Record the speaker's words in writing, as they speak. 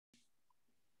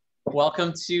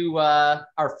Welcome to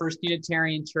our First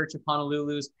Unitarian Church of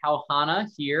Honolulu's Pau Hana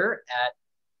here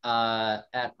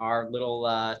at our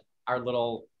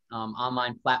little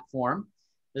online platform.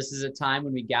 This is a time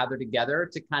when we gather together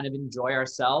to kind of enjoy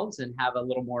ourselves and have a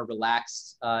little more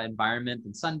relaxed environment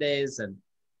than Sundays and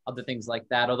other things like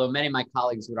that. Although many of my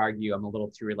colleagues would argue I'm a little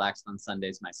too relaxed on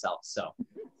Sundays myself. So,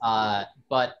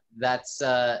 but that's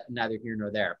neither here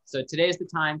nor there. So today is the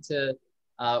time to,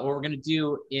 what we're going to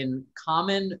do in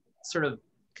common sort of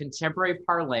contemporary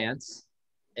parlance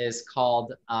is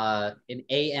called an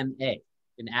AMA,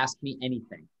 an Ask Me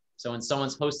Anything. So when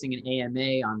someone's hosting an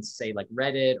AMA on, say, like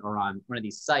Reddit or on one of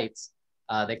these sites,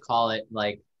 they call it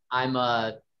like, I'm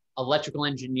a electrical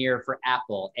engineer for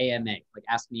Apple, AMA, like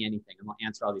ask me anything, and I'll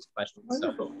answer all these questions.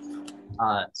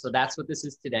 So that's what this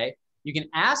is today. You can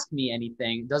ask me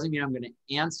anything. Doesn't mean I'm going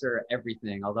to answer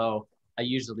everything, although I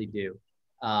usually do.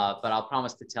 But I'll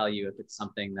promise to tell you if it's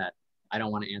something that I don't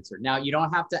want to answer. Now, you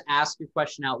don't have to ask your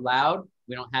question out loud.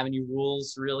 We don't have any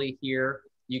rules really here.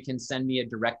 You can send me a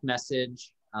direct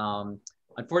message.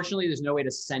 Unfortunately, there's no way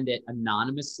to send it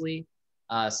anonymously.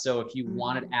 So if you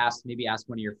wanted to ask, maybe ask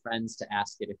one of your friends to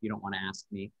ask it if you don't want to ask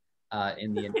me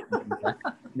in the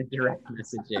direct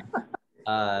messaging.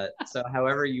 So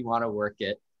however you want to work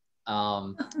it.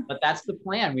 But that's the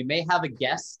plan. We may have a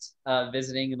guest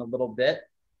visiting in a little bit.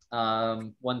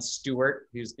 One Stuart,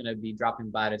 who's going to be dropping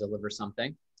by to deliver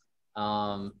something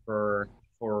for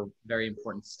very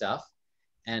important stuff.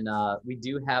 And we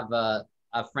do have a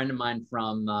friend of mine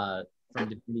from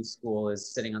Divinity School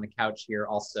is sitting on the couch here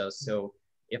also. So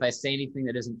if I say anything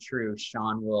that isn't true,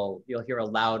 Sean you'll hear a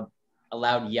loud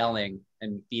yelling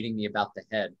and beating me about the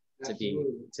head,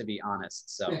 to be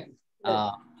honest. So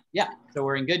yeah, so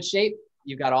we're in good shape.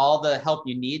 You've got all the help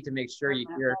you need to make sure you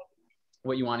hear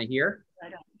what you want to hear.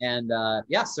 And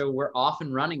yeah, so we're off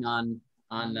and running on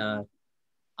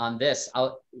this.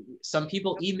 Some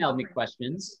people emailed me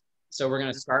questions, so we're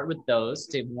going to start with those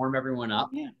to warm everyone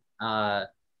up.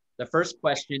 The first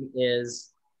question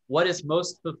is, what is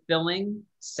most fulfilling,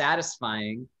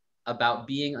 satisfying about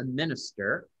being a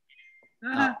minister?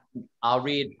 I'll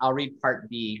read part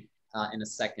B in a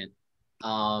second.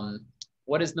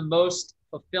 What is the most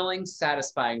fulfilling,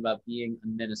 satisfying about being a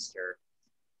minister?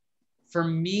 For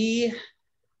me,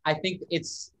 I think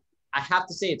I have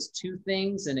to say it's two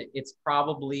things, and it's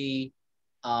probably,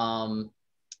 they're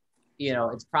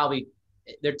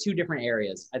two different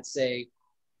areas. I'd say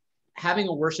having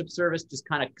a worship service just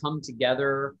kind of come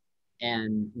together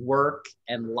and work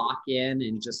and lock in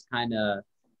and just kind of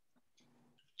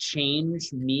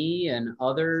change me and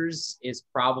others is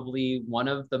probably one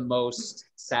of the most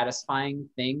satisfying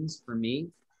things for me.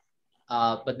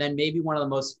 But then maybe one of the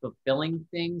most fulfilling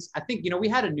things, I think, we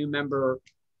had a new member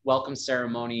welcome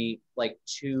ceremony like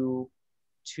two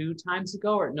times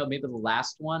ago, or no, maybe the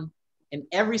last one. And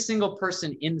every single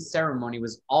person in the ceremony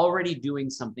was already doing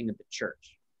something at the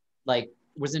church, like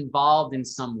was involved in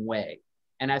some way.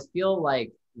 And I feel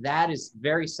like that is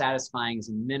very satisfying as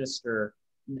a minister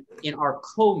in our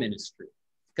co-ministry.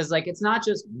 Because like, it's not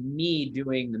just me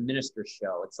doing the minister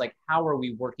show. It's like, how are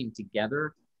we working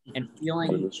together and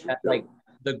feeling that like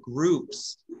the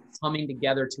groups coming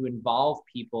together to involve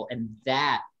people and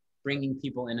that bringing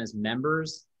people in as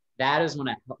members, that is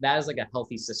like a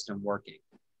healthy system working.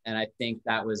 And I think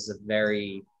that was a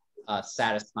very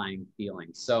satisfying feeling.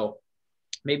 So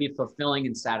maybe fulfilling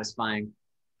and satisfying,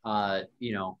 those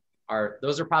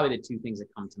are probably the two things that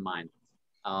come to mind.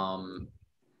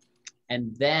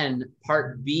 And then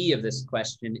part B of this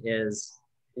question is,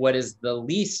 what is the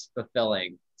least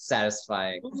fulfilling,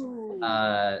 satisfying?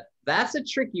 That's a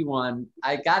tricky one.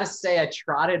 I gotta say, I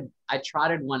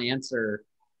trotted one answer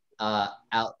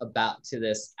out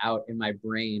in my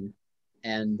brain,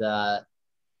 and I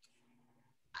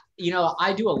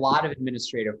do a lot of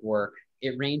administrative work.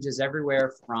 It ranges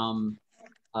everywhere from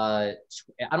I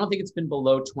don't think it's been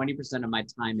below 20% of my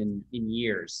time in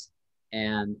years,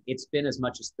 and it's been as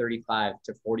much as 35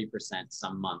 to 40%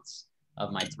 some months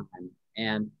of my time.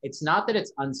 And it's not that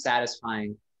it's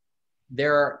unsatisfying.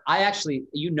 I actually,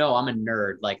 I'm a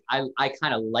nerd. Like I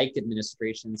kind of like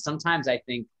administration. Sometimes I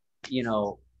think,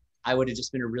 I would have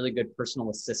just been a really good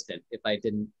personal assistant if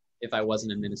I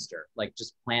wasn't a minister, like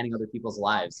just planning other people's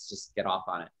lives, just get off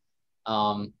on it.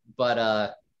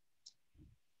 But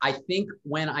I think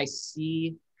when I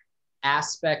see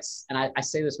aspects, and I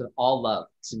say this with all love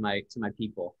to my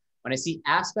people, when I see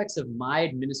aspects of my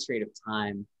administrative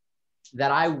time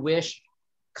that I wish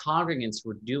congregants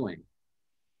were doing,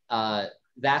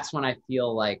 that's when I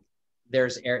feel like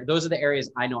those are the areas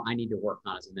I know I need to work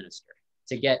on as a minister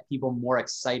to get people more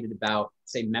excited about,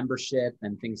 say, membership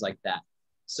and things like that.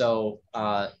 So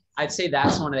I I'd say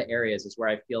that's one of the areas is where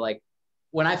I feel like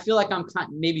when I feel like I'm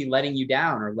maybe letting you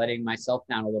down or letting myself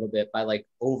down a little bit by like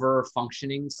over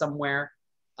functioning somewhere,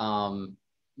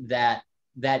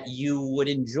 that you would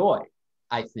enjoy,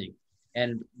 I think,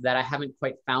 and that I haven't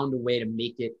quite found a way to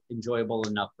make it enjoyable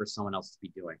enough for someone else to be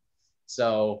doing.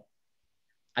 So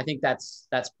I think that's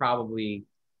probably,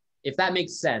 if that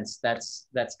makes sense, that's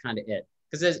kind of it.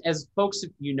 Because as folks,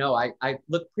 you know, I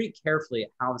look pretty carefully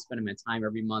at how I'm spending my time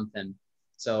every month, and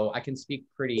so I can speak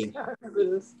pretty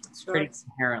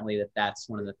inherently that that's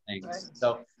one of the things. Right.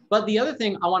 So, but the other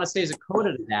thing I want to say as a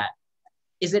coda to that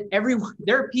is that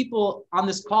there are people on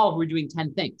this call who are doing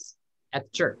 10 things at the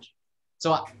church.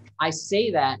 So I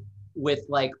say that with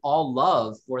like all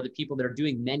love for the people that are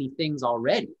doing many things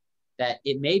already, that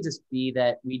it may just be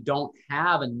that we don't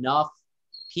have enough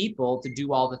people to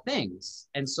do all the things.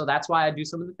 And so that's why I do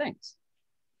some of the things.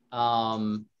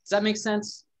 Does that make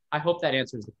sense? I hope that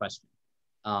answers the question.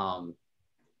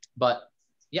 But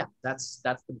yeah, that's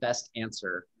the best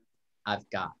answer I've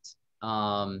got.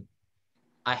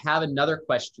 I have another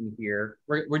question here.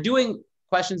 We're doing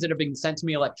questions that have been sent to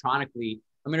me electronically.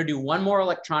 I'm going to do one more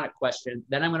electronic question.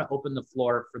 Then I'm going to open the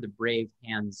floor for the brave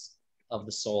hands of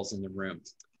the souls in the room.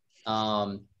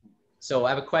 So I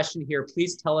have a question here.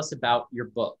 Please tell us about your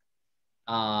book.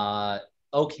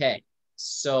 Okay.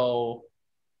 So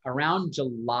around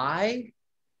July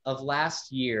of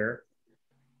last year,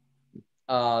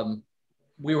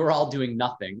 we were all doing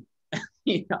nothing.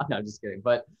 No, I'm just kidding.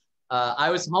 But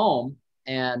I was home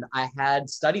and I had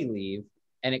study leave,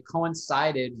 and it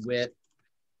coincided with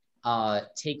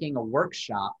taking a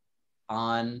workshop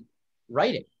on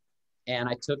writing. And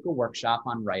I took a workshop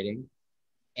on writing.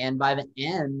 And by the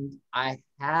end, I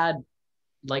had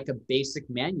like a basic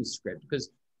manuscript, because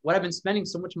what I've been spending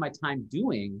so much of my time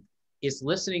doing is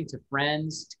listening to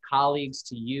friends, to colleagues,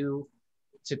 to you,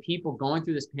 to people going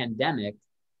through this pandemic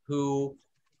who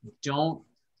don't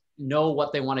know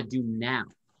what they want to do now,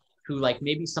 who like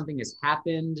maybe something has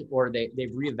happened, or they've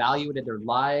reevaluated their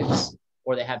lives,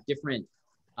 or they have different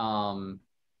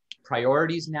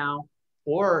priorities now.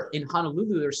 Or in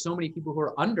Honolulu, there's so many people who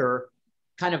are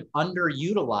kind of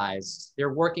underutilized.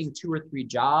 They're working 2 or 3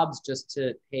 jobs just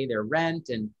to pay their rent,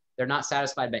 and they're not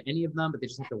satisfied by any of them, but they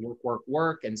just have to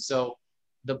work. And so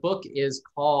the book is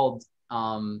called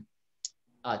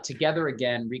Together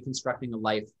Again, Reconstructing a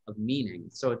Life of Meaning.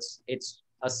 So it's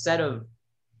a set of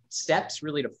steps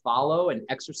really to follow and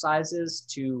exercises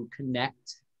to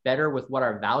connect better with what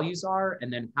our values are,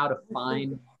 and then how to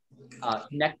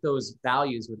connect those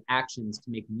values with actions to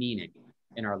make meaning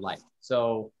in our life.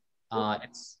 So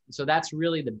so that's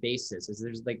really the basis. Is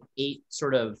there's like 8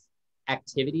 sort of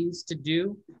activities to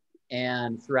do,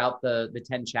 and throughout the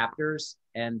 10 chapters,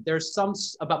 and there's some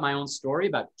about my own story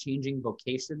about changing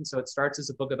vocation. So it starts as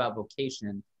a book about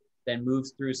vocation, then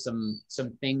moves through some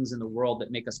things in the world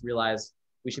that make us realize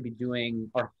we should be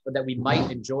doing, or that we might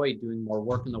enjoy doing more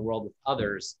work in the world with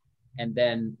others, and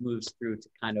then moves through to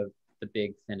kind of the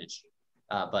big finish.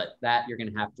 But that you're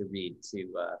going to have to read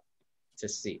to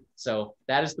see. So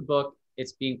that is the book.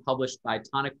 It's being published by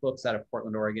Tonic Books out of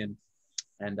Portland, Oregon,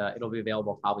 and it'll be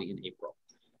available probably in April.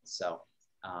 So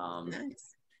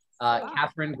nice.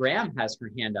 Catherine Graham has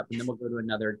her hand up, and then we'll go to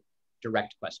another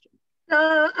direct question.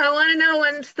 I want to know,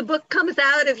 once the book comes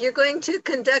out, if you're going to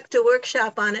conduct a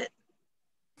workshop on it.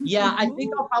 Yeah, I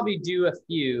think I'll probably do a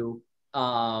few.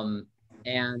 And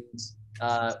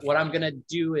what I'm going to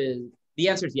do is, the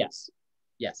answer is yes.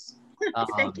 Yes.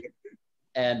 Thank you.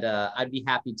 And I'd be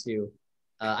happy to.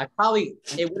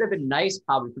 It would have been nice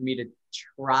probably for me to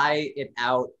try it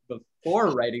out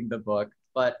before writing the book,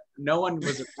 but no one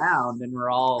was around and we're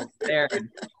all there. And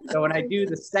so when I do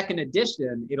the second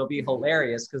edition, it'll be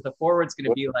hilarious, because the forward's going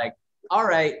to be like, all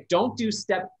right, don't do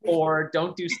step 4,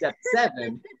 don't do step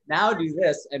 7, now do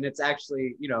this. And it's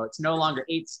actually, it's no longer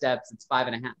 8 steps, it's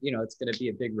 5.5, it's going to be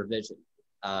a big revision.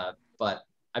 But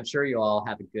I'm sure you'll all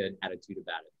have a good attitude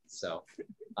about it. So,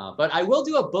 but I will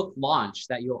do a book launch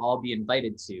that you'll all be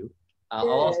invited to. I'll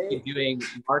also be doing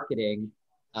marketing,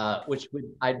 which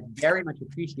I'd very much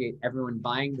appreciate everyone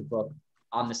buying the book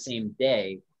on the same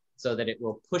day, so that it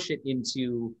will push it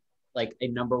into like a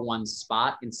 #1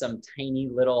 spot in some tiny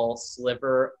little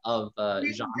sliver of genre.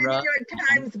 New York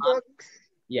Times books.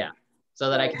 Yeah, so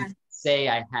that I can say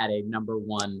I had a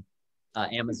 #1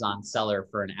 Amazon seller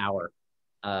for an hour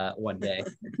one day.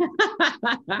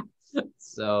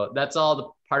 So that's all the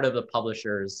part of the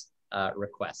publisher's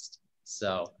request.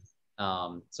 So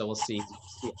we'll see,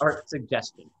 or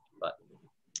suggestion. But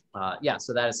yeah,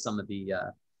 so that is some of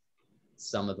the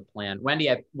plan. Wendy,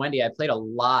 I played a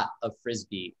lot of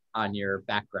Frisbee on your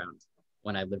background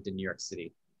when I lived in New York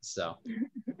City. So,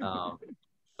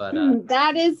 but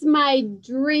that is my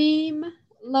dream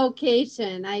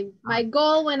location. My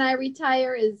goal when I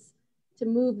retire is to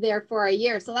move there for a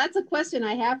year. So that's a question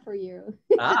I have for you.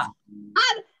 How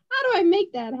do I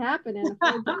make that happen and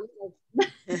afford to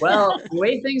live? Well, the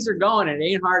way things are going, it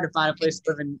ain't hard to find a place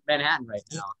to live in Manhattan right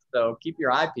now. So keep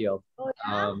your eye peeled. Oh,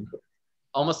 yeah?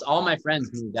 Almost all my friends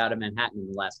moved out of Manhattan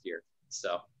in the last year.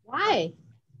 So why?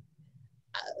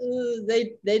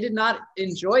 They did not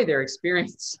enjoy their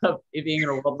experience of it being in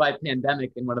a worldwide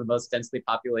pandemic in one of the most densely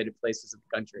populated places in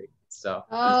the country. So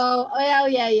well,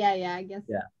 yeah. I guess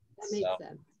yeah, that makes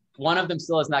sense. One of them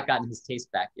still has not gotten his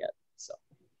taste back yet. So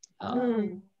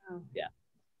yeah,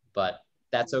 but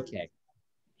that's okay.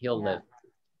 He'll live.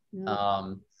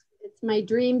 It's my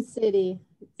dream city.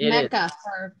 It's Mecca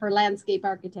for landscape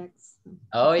architects.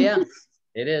 Oh yeah,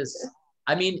 it is.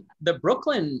 I mean, the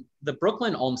Brooklyn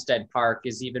Olmsted Park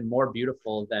is even more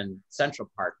beautiful than Central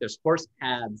Park. There's horse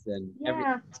paths and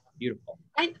everything. It's beautiful.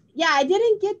 I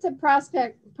didn't get to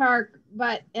Prospect Park,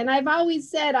 and I've always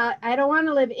said I don't want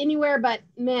to live anywhere but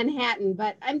Manhattan,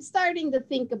 but I'm starting to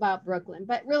think about Brooklyn.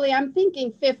 But really, I'm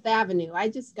thinking Fifth Avenue. I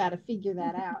just got to figure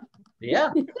that out.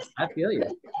 Yeah, I feel you.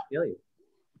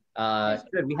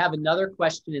 Good. We have another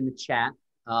question in the chat.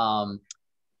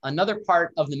 Another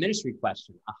part of the ministry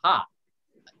question.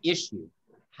 Issue.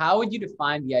 How would you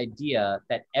define the idea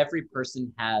that every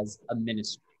person has a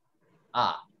ministry?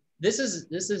 This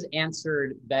is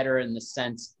answered better in the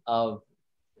sense of,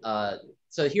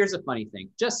 so here's a funny thing.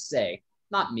 Just say,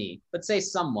 not me, but say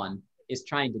someone is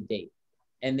trying to date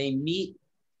and they meet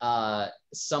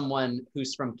someone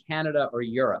who's from Canada or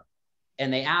Europe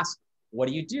and they ask, what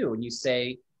do you do? And you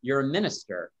say, you're a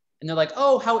minister. And they're like,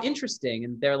 oh, how interesting.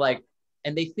 And they're like,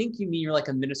 and they think you mean you're like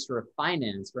a minister of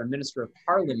finance or a minister of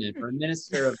parliament or a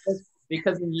minister of this,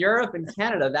 because in Europe and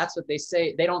Canada, that's what they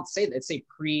say. They don't say that. They say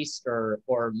priest or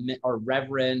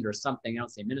reverend or something. They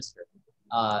don't say minister.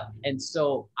 And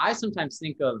so I sometimes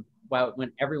think of, well,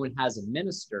 when everyone has a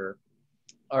minister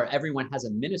or everyone has a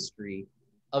ministry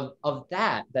of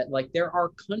that like there are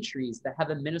countries that have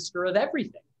a minister of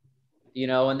everything,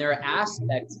 and there are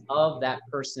aspects of that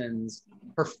person's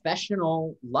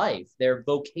professional life, their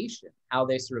vocation, how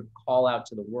they sort of call out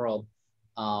to the world,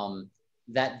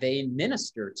 that they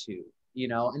minister to,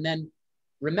 and then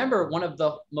remember one of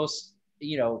the most,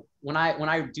 when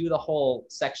I do the whole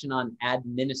section on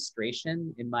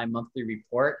administration in my monthly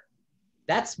report,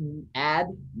 that's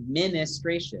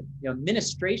administration,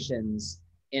 ministrations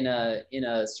in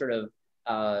a sort of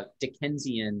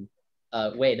Dickensian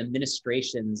way, the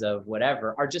ministrations of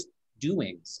whatever are just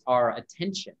doings, are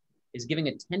attention, is giving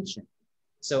attention.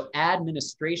 So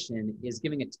administration is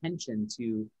giving attention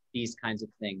to these kinds of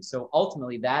things. So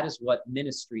ultimately that is what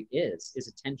ministry is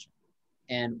attention.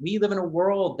 And we live in a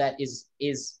world that is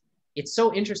it's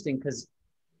so interesting because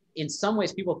in some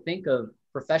ways people think of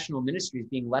professional ministries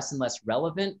being less and less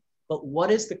relevant, but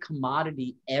what is the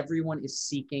commodity everyone is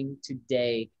seeking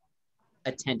today?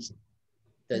 Attention.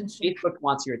 Facebook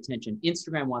wants your attention.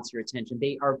 Instagram wants your attention.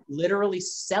 They are literally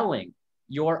selling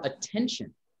your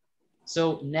attention.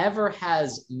 So never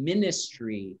has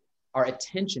ministry, our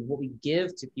attention, what we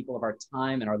give to people of our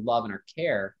time and our love and our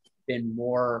care, been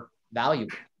more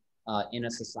valuable in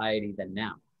a society than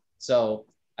now. So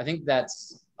I think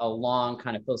that's a long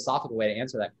kind of philosophical way to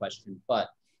answer that question, but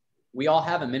we all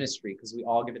have a ministry because we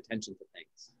all give attention to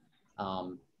things.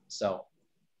 So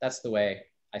that's the way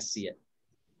I see it.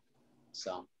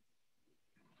 So,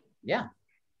 yeah.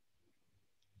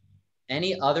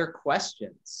 Any other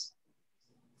questions?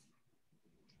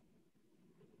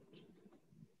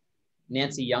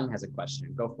 Nancy Young has a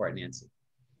question. Go for it, Nancy.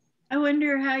 I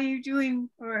wonder how you're doing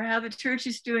or how the church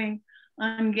is doing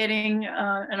on getting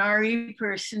an RE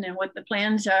person and what the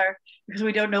plans are, because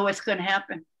we don't know what's going to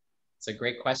happen. It's a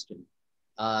great question.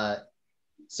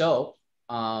 So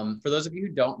for those of you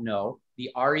who don't know,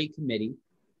 the RE committee,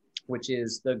 which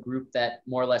is the group that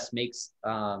more or less makes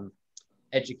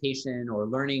education or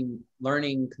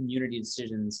learning community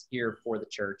decisions here for the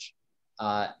church,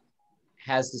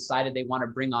 has decided they want to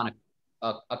bring on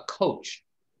a coach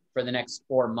for the next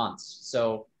 4 months.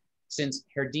 So since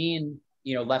Herdine,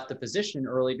 left the position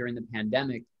early during the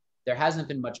pandemic, there hasn't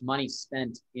been much money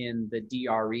spent in the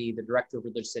DRE, the Director of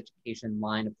Religious Education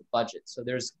line of the budget. So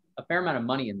there's a fair amount of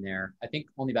money in there. I think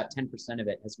only about 10% of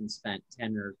it has been spent,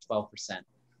 10 or 12%.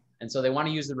 And so they want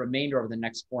to use the remainder over the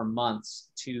next 4 months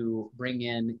to bring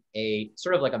in a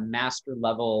sort of like a master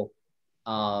level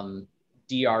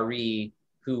DRE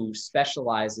who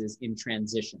specializes in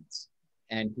transitions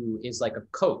and who is like a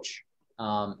coach.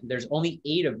 There's only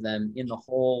 8 of them in the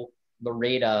whole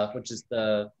Loretta, which is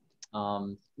the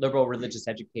liberal religious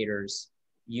educators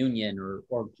union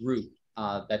or group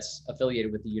that's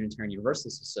affiliated with the Unitarian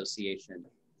Universalist Association.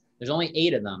 There's only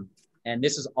 8 of them. And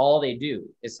this is all they do,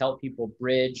 is help people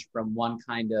bridge from one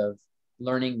kind of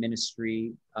learning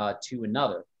ministry to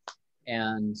another.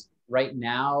 And right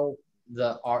now,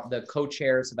 the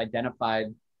co-chairs have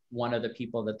identified one of the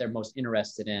people that they're most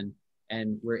interested in.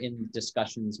 And we're in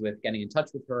discussions with getting in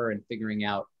touch with her and figuring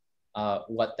out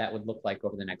what that would look like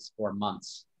over the next 4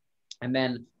 months. And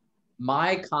then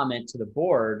my comment to the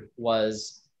board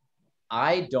was,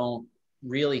 I don't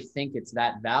really think it's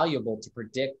that valuable to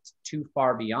predict too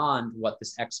far beyond what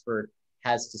this expert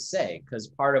has to say, because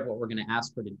part of what we're going to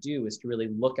ask her to do is to really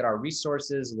look at our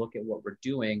resources, look at what we're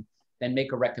doing, then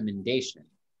make a recommendation.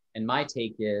 And my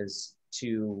take is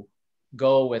to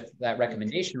go with that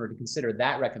recommendation, or to consider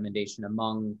that recommendation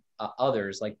among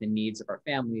others, like the needs of our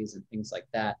families and things like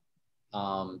that.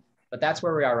 But that's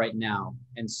where we are right now.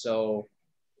 And so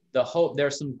the hope,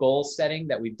 there's some goal setting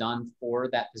that we've done for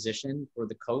that position, for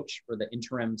the coach, for the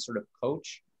interim sort of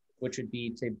coach, which would be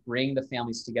to bring the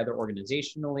families together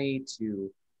organizationally,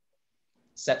 to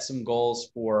set some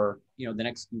goals for, you know, the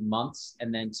next few months,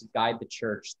 and then to guide the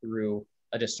church through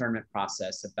a discernment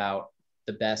process about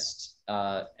the best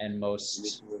and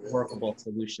most workable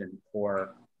solution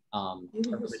for a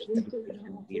religious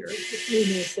education leader.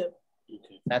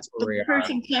 That's where we are. Did the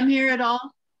person come here at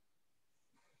all?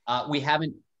 We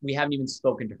haven't even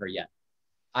spoken to her yet.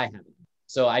 I haven't.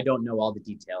 So I don't know all the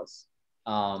details.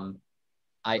 I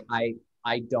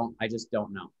just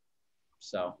don't know.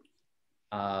 So,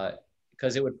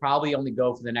 because it would probably only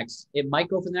go for it might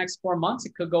go for the next 4 months.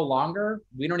 It could go longer.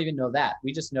 We don't even know that.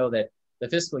 We just know that the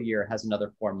fiscal year has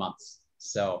another 4 months.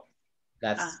 So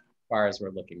that's as far as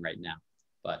we're looking right now.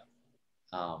 But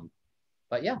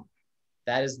yeah,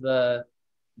 that is the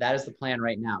plan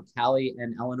right now. Callie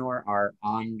and Eleanor are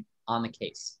on the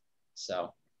case.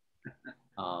 So,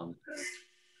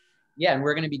 yeah, and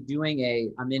we're going to be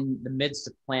doing I'm in the midst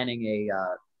of planning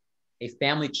a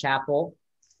family chapel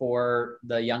for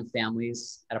the young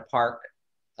families at a park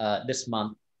this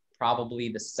month, probably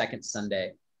the second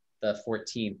Sunday, the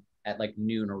 14th at like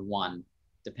noon or 1,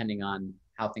 depending on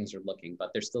how things are looking.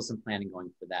 But there's still some planning going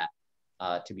for that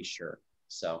to be sure.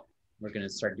 So we're going to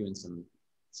start doing some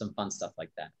fun stuff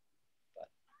like that. But,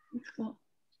 cool.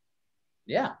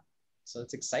 Yeah, so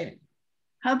it's exciting.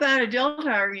 How about adult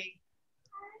RE?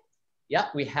 Yeah,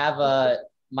 we have I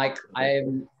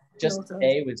just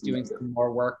today was doing some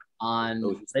more work on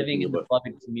living in the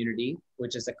beloved community,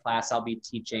 which is a class I'll be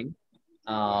teaching.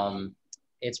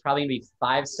 It's probably gonna be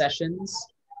 5 sessions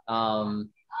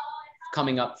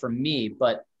coming up for me,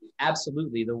 but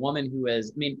absolutely the woman who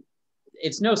is, I mean,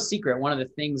 it's no secret, one of the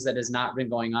things that has not been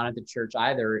going on at the church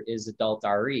either is adult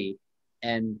RE.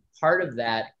 And part of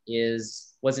that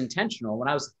was intentional. When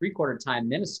I was a 3/4 time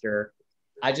minister,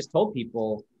 I just told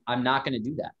people, I'm not going to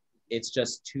do that. It's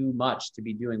just too much to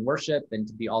be doing worship and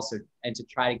to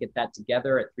try to get that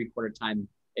together at 3/4 time.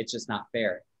 It's just not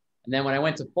fair. And then when I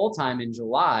went to full time in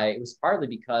July, it was partly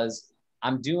because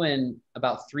I'm doing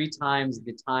about 3 times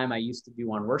the time I used to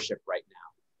do on worship right now,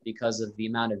 because of the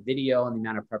amount of video and the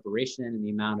amount of preparation and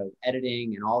the amount of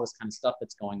editing and all this kind of stuff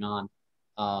that's going on.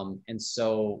 And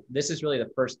so this is really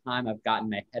the first time I've gotten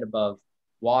my head above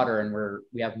water, and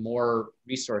we have more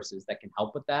resources that can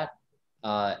help with that.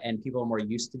 And people are more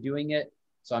used to doing it.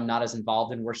 So I'm not as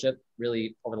involved in worship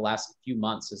really over the last few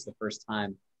months is the first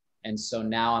time. And so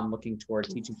now I'm looking toward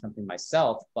teaching something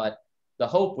myself, but the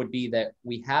hope would be that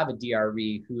we have a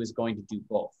DRE who is going to do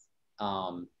both,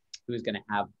 who is going to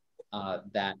have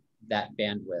that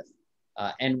bandwidth.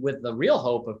 And with the real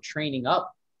hope of training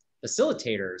up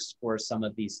facilitators for some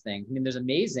of these things. I mean, there's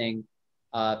amazing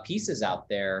pieces out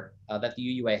there that the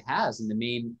UUA has, and the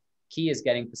main key is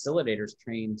getting facilitators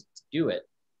trained to do it.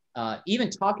 Even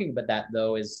talking about that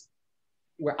though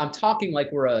I'm talking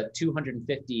like we're a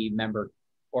 250 member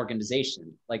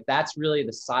organization. Like that's really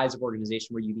the size of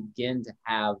organization where you begin to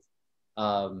have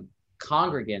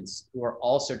congregants who are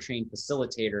also trained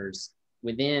facilitators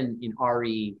within an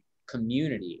RE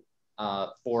community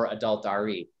for adult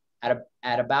RE.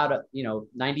 At about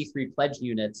 93 pledge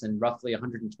units and roughly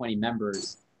 120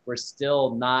 members, we're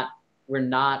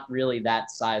not really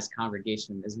that size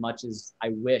congregation, as much as I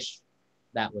wish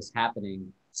that was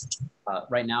happening.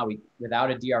 Right now,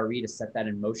 without a DRE to set that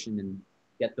in motion and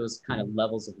get those kind of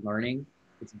levels of learning,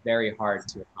 it's very hard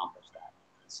to accomplish that.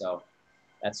 So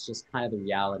that's just kind of the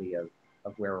reality of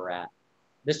where we're at.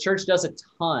 This church does a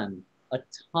ton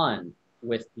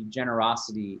with the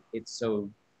generosity it's so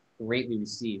greatly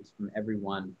received from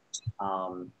everyone.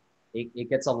 It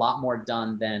gets a lot more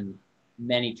done than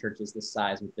many churches this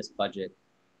size with this budget.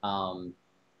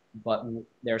 But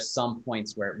there's some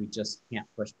points where we just can't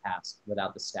push past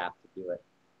without the staff to do it.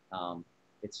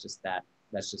 It's just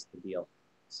that's just the deal.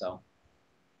 So,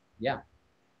 yeah.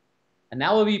 And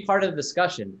that will be part of the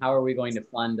discussion. How are we going to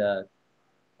fund a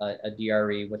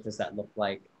DRE? What does that look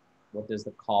like? What does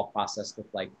the call process look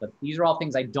like? But these are all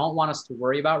things I don't want us to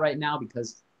worry about right now,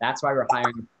 because that's why we're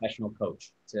hiring a professional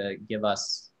coach to give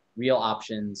us real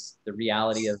options, the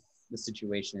reality of the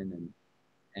situation,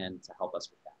 and to help us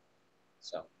with that.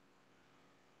 So,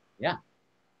 yeah.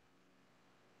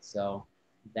 So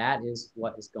that is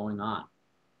what is going on.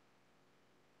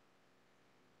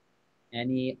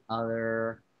 Any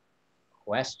other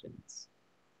questions?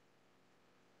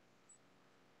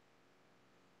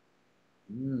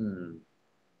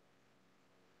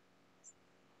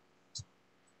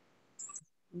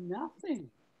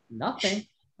 Nothing. Nothing.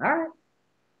 All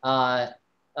right.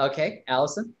 Okay,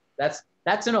 Allison. That's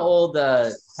an old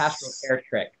pastoral care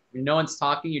trick. When no one's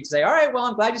talking, you say, "All right, well,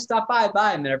 I'm glad you stopped by.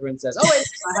 Bye," and then everyone says, "Oh wait,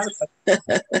 I have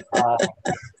a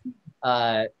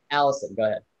question." Allison, go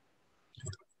ahead.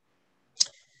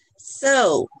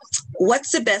 So,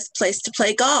 what's the best place to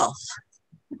play golf?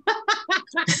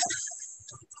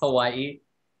 Hawaii.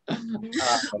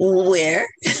 Where?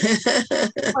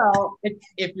 Well,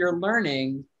 if you're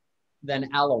learning,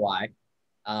 then Alawai,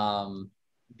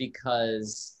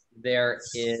 because there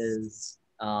is,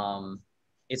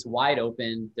 it's wide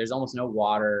open. There's almost no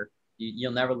water.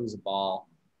 You'll never lose a ball.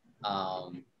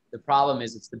 The problem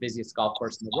is it's the busiest golf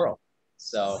course in the world.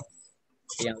 So,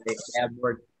 they have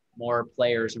more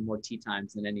players and more tee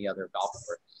times than any other golf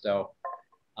course. So,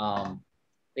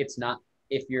 it's not,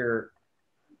 if you're,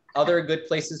 other good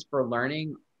places for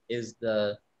learning is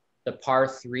the par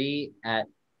 3 at,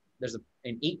 there's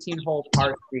an 18-hole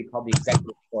par 3 called the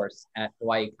executive course at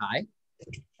Hawaii Kai.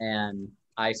 And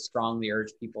I strongly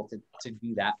urge people to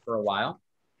do that for a while.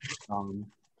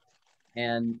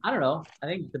 And I don't know, I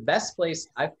think the best place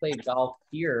I've played golf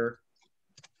here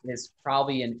is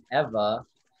probably in Eva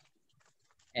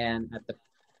and at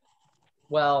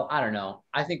well, I don't know.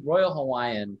 I think Royal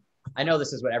Hawaiian, I know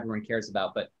this is what everyone cares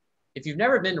about, but if you've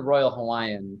never been to Royal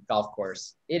Hawaiian Golf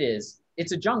Course, it's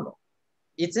a jungle.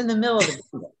 It's in the middle of the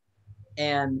jungle.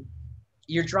 And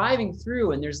you're driving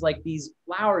through and there's like these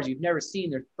flowers you've never seen.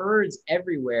 There's birds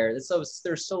everywhere.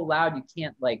 They're so loud you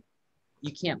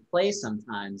can't play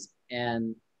sometimes.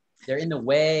 And they're in the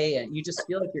way and you just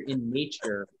feel like you're in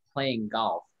nature playing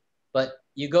golf. But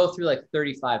you go through like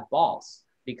 35 balls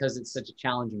because it's such a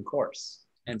challenging course.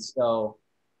 And so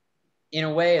in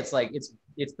a way, it's like,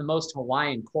 it's the most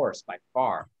Hawaiian course by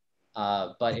far,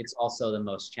 but it's also the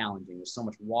most challenging. There's so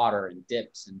much water and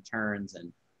dips and turns.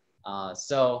 And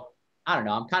so I don't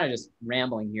know, I'm kind of just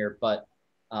rambling here, but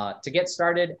to get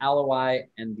started, Alawai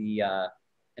and the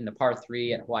par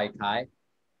 3 at Hawaii Kai,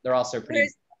 they're also pretty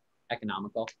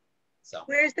economical. So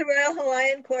where's the Royal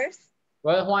Hawaiian course?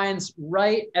 Royal Hawaiian's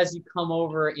right as you come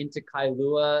over into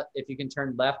Kailua. If you can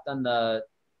turn left on the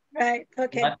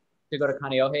left to go to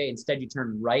Kaneohe, instead you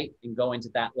turn right and go into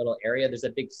that little area. There's a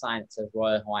big sign that says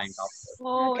Royal Hawaiian Golf Course.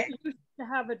 Oh, it used to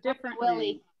have a different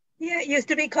name. Yeah, it used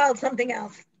to be called something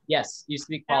else. Yes, used to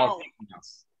be called something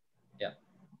else. Yeah.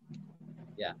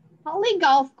 Yeah. Holly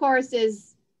Golf Course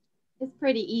is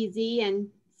pretty easy and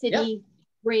city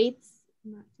rates.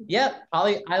 Yeah,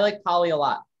 Polly, I like Polly a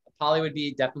lot. Polly would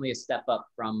be definitely a step up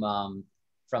from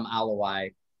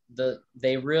Alawai.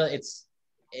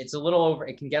 It's a little over,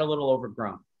 it can get a little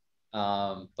overgrown.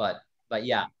 But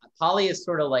yeah, Polly is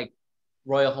sort of like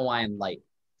Royal Hawaiian Light,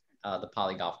 the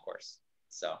Polly Golf Course.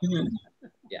 So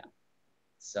yeah,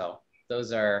 so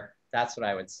that's what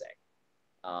I would say.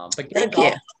 But get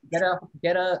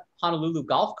a Honolulu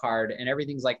golf card and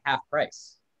everything's like half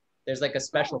price. There's like a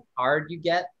special card you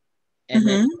get, and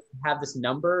then you have this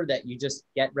number that you just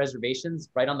get reservations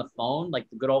right on the phone, like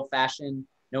the good old fashioned,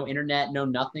 no internet, no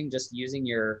nothing, just using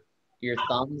your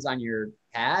thumbs on your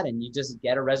pad, and you just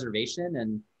get a reservation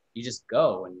and you just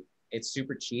go, and it's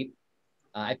super cheap.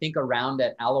 I think a round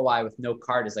at Alawai with no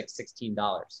card is like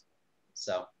 $16.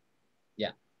 So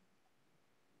yeah.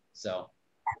 So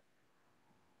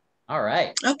all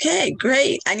right. Okay,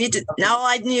 great. All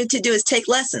I need to do is take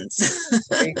lessons.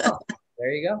 There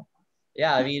you go.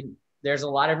 Yeah, I mean, there's a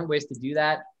lot of different ways to do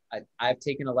that. I've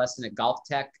taken a lesson at Golf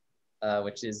Tech,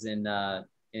 which is in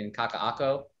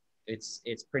Kaka'ako.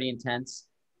 It's pretty intense.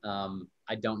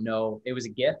 I don't know. It was a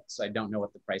gift, so I don't know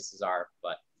what the prices are,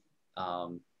 but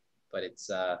it's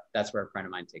that's where a friend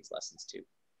of mine takes lessons too.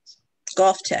 So.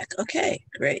 Golf Tech. Okay,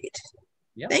 great.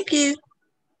 Yeah. Thank you.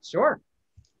 Sure.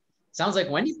 Sounds like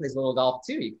Wendy plays a little golf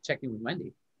too. You can check in with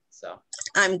Wendy. So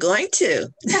I'm going to.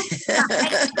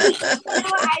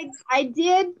 I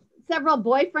did several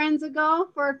boyfriends ago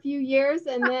for a few years,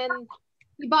 and then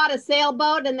he bought a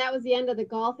sailboat, and that was the end of the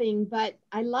golfing. But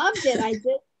I loved it.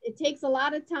 It takes a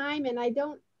lot of time, and I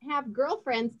don't have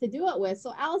girlfriends to do it with.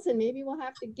 So Allison, maybe we'll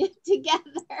have to get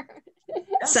together.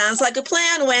 Sounds like a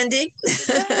plan, Wendy.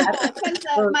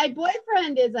 My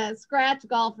boyfriend is a scratch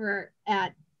golfer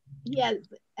at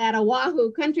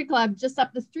Oahu Country Club just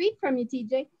up the street from you,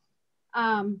 TJ.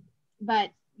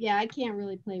 But yeah, I can't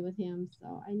really play with him,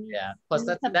 so I need. Plus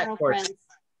that course,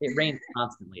 it rains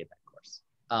constantly at that course.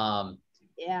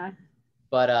 Yeah.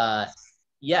 But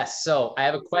yes. So I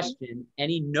have a question.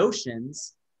 Any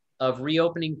notions of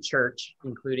reopening church,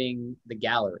 including the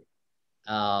gallery?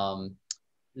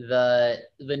 The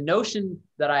notion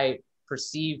that I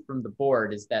perceive from the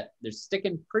board is that they're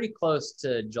sticking pretty close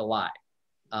to July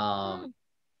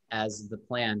as the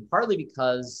plan, partly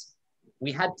because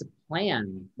we had to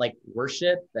plan like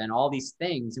worship and all these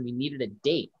things, and we needed a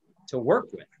date to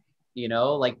work with,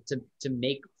 like to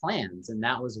make plans. And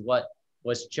that was what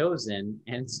was chosen.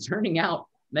 And it's turning out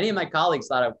many of my colleagues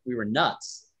thought we were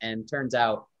nuts, and turns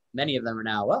out many of them are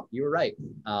now, well, you were right.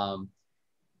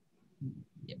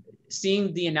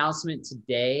 Seeing the announcement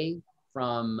today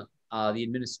from the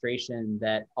administration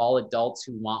that all adults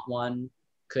who want one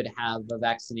could have a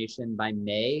vaccination by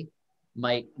May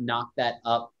might knock that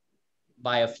up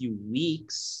by a few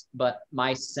weeks. But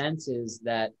my sense is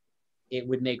that it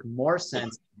would make more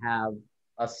sense to have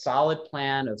a solid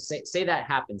plan of say that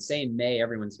happens, say in May,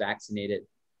 everyone's vaccinated,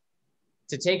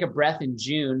 to take a breath in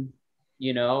June,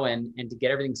 and to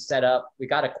get everything set up. We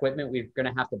got equipment we're going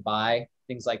to have to buy,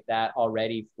 things like that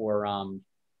already for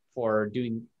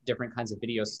doing different kinds of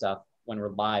video stuff when we're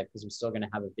live, because we're still going to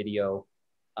have a video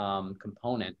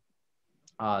component.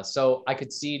 So I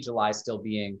could see July still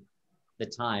being the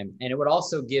time. And it would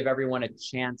also give everyone a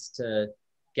chance to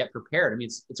get prepared. I mean,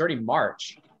 it's already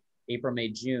March, April, May,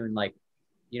 June. Like,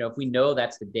 if we know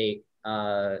that's the date,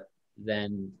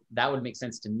 then that would make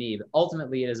sense to me. But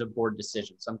ultimately, it is a board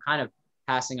decision. So I'm kind of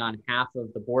passing on half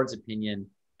of the board's opinion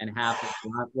and half of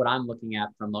what I'm looking at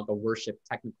from like a worship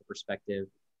technical perspective.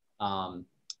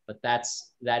 But that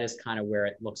is kind of where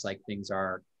it looks like things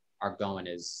are going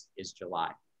is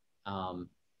July.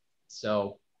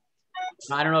 So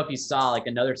I don't know if you saw, like,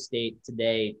 another state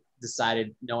today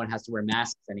decided no one has to wear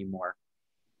masks anymore.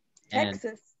 And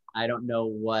Texas. I don't know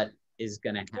what is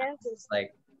going to happen. It's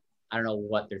like, I don't know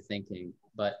what they're thinking.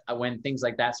 But when things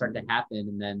like that start to happen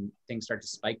and then things start to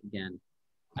spike again,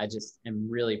 I just am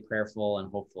really prayerful and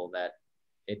hopeful that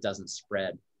it doesn't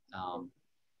spread.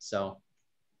 So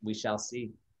we shall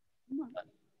see. But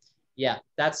yeah,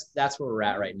 that's where we're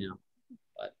at right now.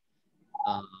 But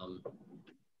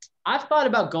I've thought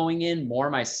about going in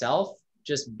more myself,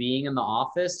 just being in the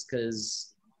office,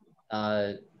 because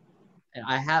and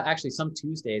I have actually some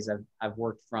Tuesdays I've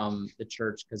worked from the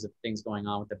church because of things going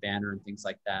on with the banner and things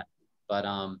like that. But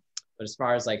as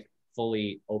far as like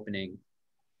fully opening,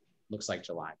 looks like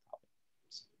July probably.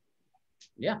 So,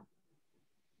 yeah.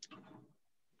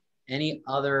 Any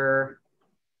other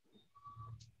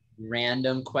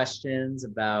random questions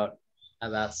about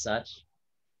such?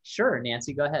 Sure,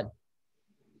 Nancy, go ahead.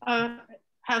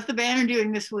 How's the banner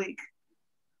doing this week?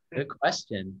 Good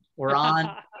question. We're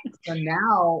on. So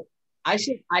now I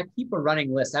keep a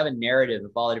running list. I have a narrative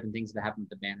of all the different things that happened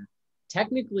with the banner.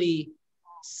 Technically,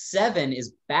 7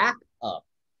 is back up.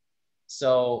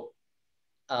 So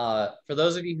for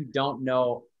those of you who don't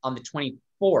know, on the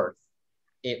 24th,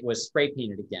 it was spray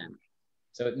painted again.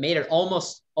 So it made it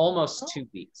almost 2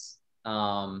 weeks.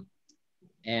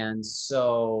 And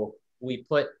so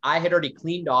I had already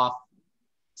cleaned off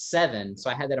 7, so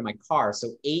I had that in my car.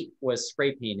 So 8 was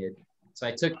spray painted. So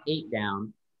I took 8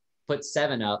 down, put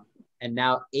 7 up, and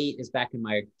now 8 is back in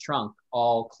my trunk,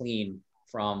 all clean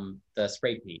from the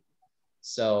spray paint.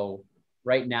 So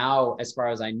right now, as far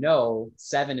as I know,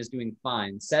 7 is doing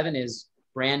fine. 7 is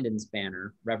Brandon's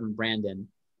banner, Reverend Brandon,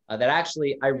 that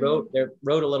actually I wrote a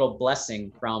little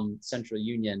blessing from Central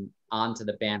Union onto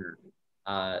the banner.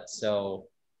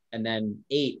 And then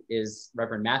 8 is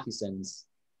Reverend Mathewson's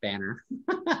banner.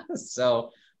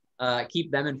 So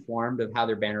keep them informed of how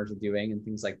their banners are doing and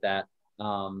things like that.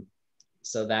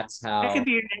 So that's how. That could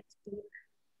be your next book.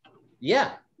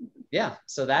 Yeah.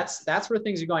 So that's where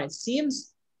things are going. It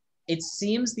seems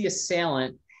the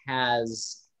assailant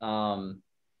has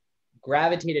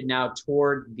gravitated now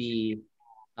toward the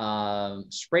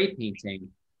spray painting,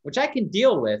 which I can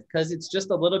deal with because it's just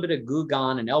a little bit of Goo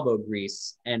Gone and elbow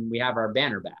grease, and we have our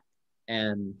banner back.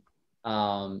 And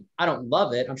I don't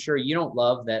love it. I'm sure you don't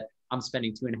love that I'm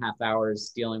spending 2.5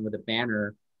 hours dealing with a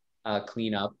banner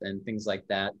cleanup and things like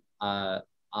that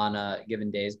on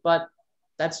given days. But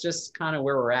that's just kind of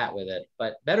where we're at with it.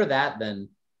 But better that than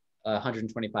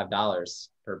 $125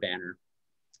 per banner.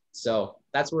 So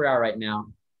that's where we are right now.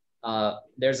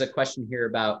 There's a question here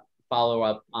about follow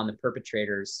up on the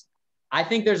perpetrators. I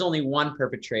think there's only one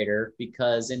perpetrator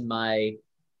because in my,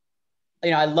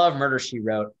 I love Murder, She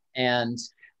Wrote, and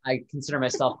I consider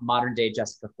myself modern day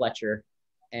Jessica Fletcher.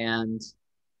 And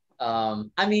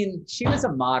I mean, she was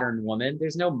a modern woman.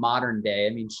 There's no modern day. I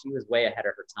mean, she was way ahead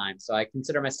of her time. So I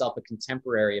consider myself a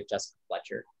contemporary of Jessica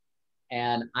Fletcher.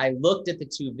 And I looked at the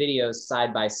two videos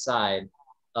side by side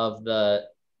of the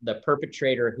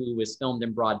perpetrator who was filmed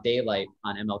in broad daylight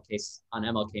on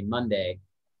MLK Monday,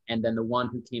 and then the one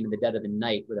who came in the dead of the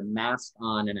night with a mask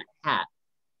on and a hat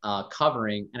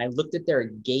covering. And I looked at their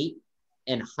gait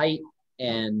and height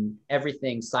and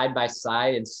everything side by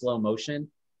side in slow motion.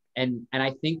 And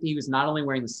I think he was not only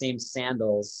wearing the same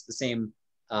sandals, the same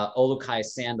Olukai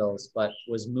sandals, but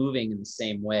was moving in the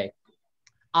same way.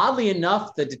 Oddly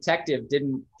enough, the detective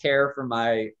didn't care for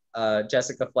my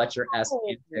Jessica Fletcher-esque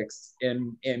antics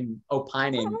in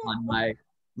opining on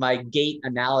my gait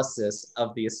analysis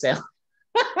of the assailant.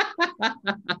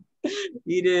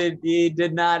 He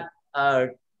did not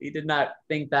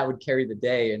think that would carry the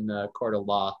day in the court of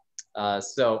law.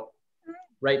 So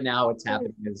right now what's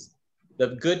happening is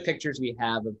the good pictures we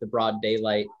have of the broad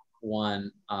daylight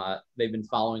one, they've been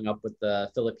following up with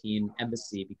the Philippine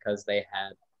embassy because they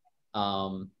had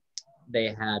a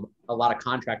lot of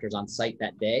contractors on site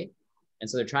that day. And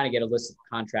so they're trying to get a list of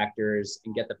contractors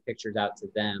and get the pictures out to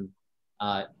them.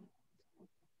 I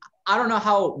don't know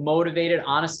how motivated,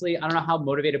 honestly, I don't know how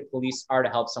motivated police are to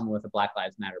help someone with a Black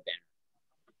Lives Matter banner.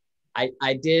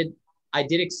 I did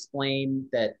explain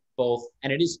that both,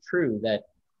 and it is true that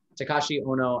Takashi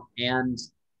Ono and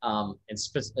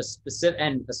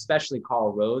especially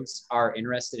Carl Rhodes are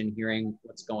interested in hearing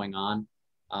what's going on.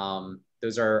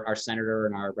 Those are our senator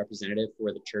and our representative for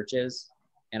where the church is.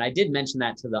 And I did mention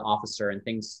that to the officer, and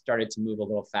things started to move a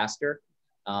little faster.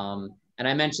 And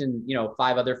I mentioned,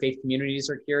 5 other faith communities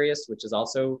are curious, which is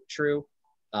also true.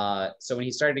 So when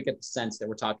he started to get the sense that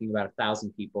we're talking about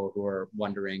 1,000 people who are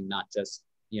wondering, not just,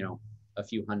 a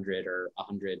few hundred or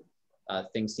 100,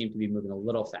 things seem to be moving a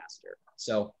little faster.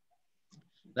 So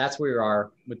that's where we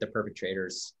are with the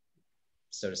perpetrators,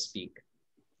 so to speak.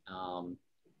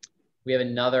 We have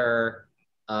another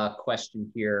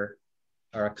question here,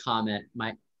 or a comment.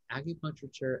 My acupuncture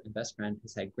teacher and best friend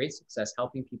has had great success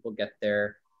helping people get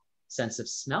their sense of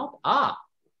smell.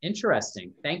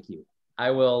 Interesting. Thank you.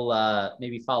 I will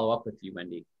maybe follow up with you,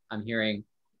 Wendy. I'm hearing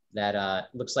that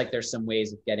looks like there's some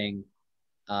ways of getting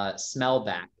smell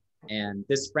back. And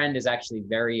this friend is actually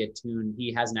very attuned.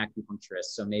 He has an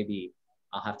acupuncturist, so maybe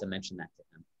I'll have to mention that to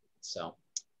him. So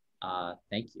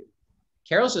thank you.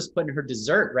 Carol's just putting her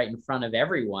dessert right in front of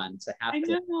everyone to have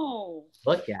to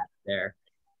look at there.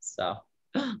 So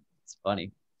it's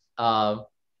funny.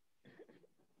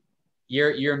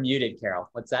 You're muted, Carol.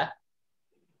 What's that?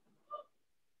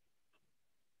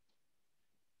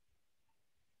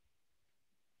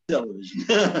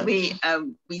 Television. We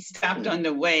stopped on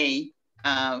the way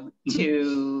from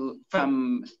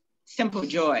Simple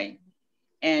Joy,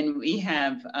 and we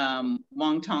have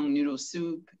wonton noodle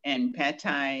soup and pad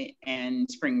thai and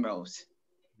spring rolls.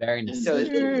 Very nice.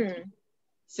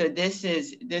 So this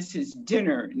is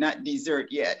dinner, not dessert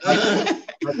yet.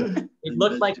 It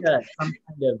looked like some kind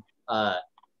of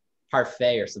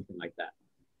parfait or something like that.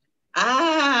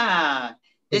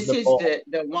 This is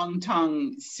the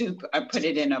wonton soup. I put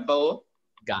it in a bowl.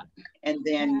 Got it. And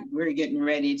then we're getting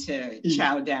ready to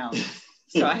chow down.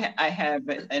 So I have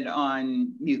it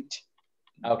on mute.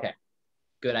 Okay,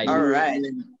 good idea. All right.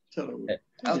 Okay.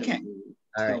 All right.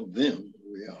 Tell them who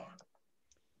we are.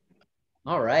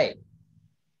 All right.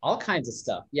 All kinds of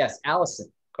stuff. Yes,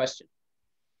 Allison, question.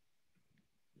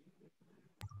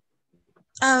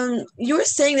 You were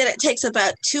saying that it takes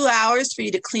about 2 hours for you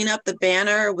to clean up the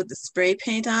banner with the spray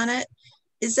paint on it.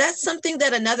 Is that something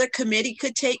that another committee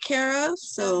could take care of?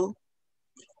 So,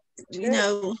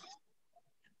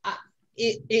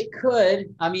 It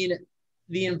could. I mean,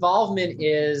 the involvement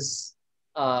is,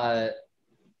 because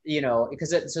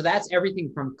so that's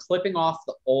everything from clipping off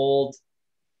the old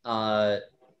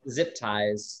zip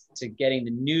ties to getting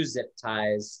the new zip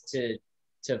ties to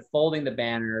folding the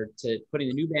banner, to putting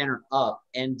the new banner up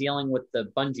and dealing with the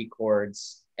bungee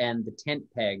cords and the tent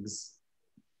pegs.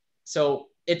 So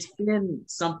it's been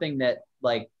something that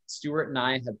like Stuart and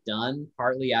I have done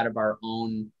partly out of our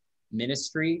own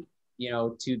ministry,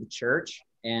 to the church.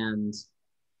 And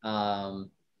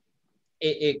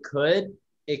it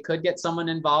could get someone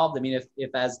involved. I mean,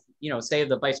 if as say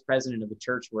the vice president of the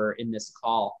church were in this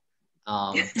call,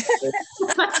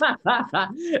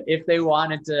 if they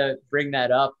wanted to bring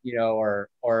that up,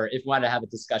 or if wanted to have a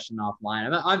discussion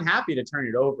offline, I'm happy to turn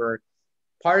it over.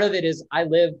 Part of it is I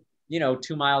live,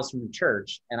 2 miles from the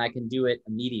church, and I can do it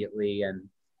immediately. And,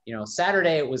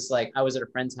 Saturday it was like, I was at a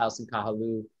friend's house in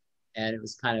Kahalu, and it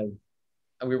was kind of,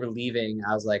 we were leaving.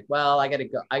 I was like, well, I got to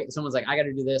go. Someone's like, I got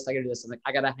to do this. I got to do this. I'm like,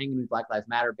 I got to hang the Black Lives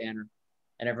Matter banner.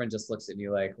 And everyone just looks at me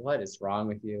like, what is wrong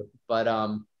with you? But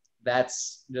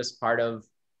that's just part of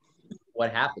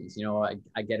what happens.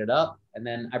 I get it up, and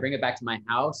then I bring it back to my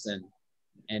house and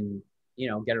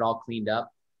get it all cleaned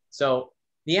up. So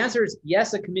the answer is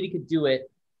yes, a committee could do it,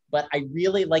 but I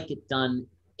really like it done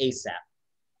ASAP.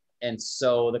 And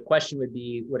so the question would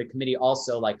be, would a committee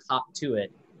also like hop to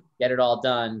it, get it all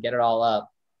done, get it all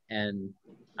up? And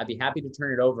I'd be happy to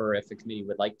turn it over if the committee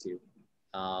would like to.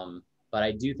 But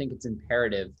I do think it's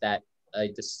imperative that a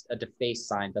deface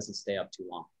sign doesn't stay up too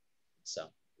long.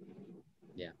 So,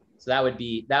 yeah. So that would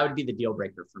be the deal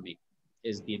breaker for me,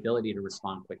 is the ability to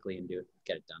respond quickly and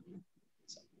get it done.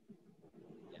 So,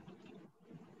 yeah.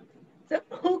 So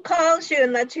who calls you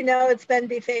and lets you know it's been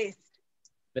defaced?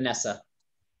 Vanessa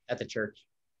at the church.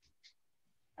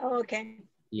 Oh, okay.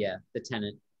 Yeah, the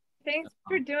tenant. Thanks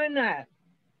for doing that.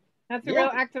 That's a real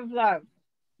act of love.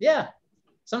 Yeah.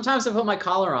 Sometimes I put my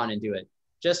collar on and do it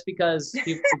just because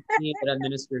people can see that a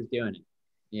minister is doing it,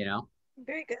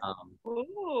 Very good.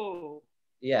 Ooh.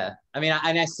 Yeah. I mean,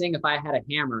 I sing if I had a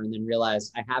hammer and then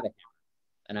realize I have a hammer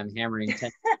and I'm hammering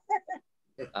 10.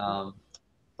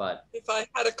 But if I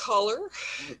had a collar.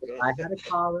 I had a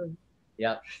collar.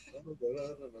 Yep.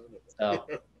 So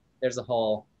there's a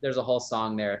whole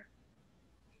song there.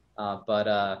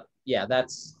 Yeah,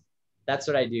 that's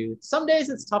what I do. Some days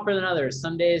it's tougher than others.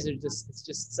 Some days it's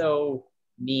just so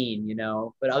mean,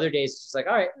 but other days it's just like,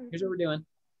 all right, here's what we're doing.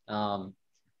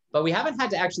 But we haven't had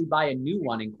to actually buy a new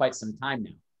one in quite some time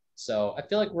now. So I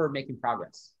feel like we're making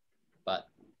progress, but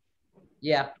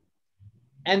yeah.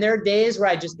 And there are days where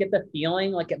I just get the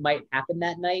feeling like it might happen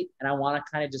that night and I want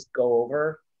to kind of just go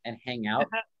over and hang out,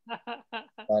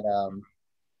 but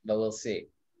we'll see.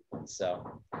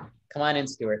 So come on in,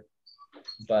 Stuart.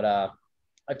 But I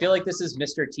feel like this is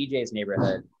Mr. TJ's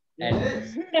neighborhood, and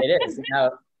it is.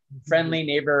 Now, friendly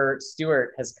neighbor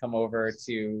Stuart has come over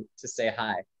to say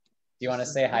hi. Do you want to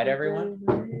say hi to everyone?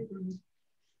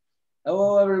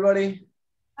 Hello, everybody.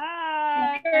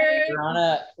 Hi.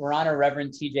 We're on a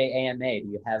Reverend TJ AMA. Do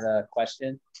you have a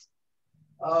question?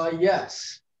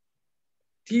 Yes.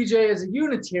 TJ, as a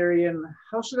Unitarian,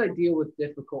 how should I deal with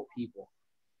difficult people?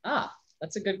 Ah,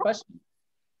 that's a good question.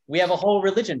 We have a whole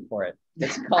religion for it.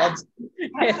 It's called.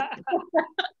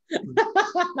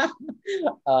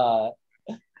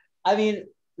 I mean,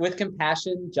 with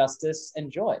compassion, justice,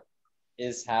 and joy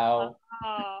is how.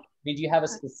 I mean, do you have a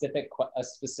specific?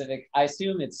 I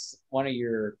assume it's one of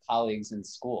your colleagues in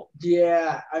school.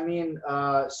 Yeah, I mean,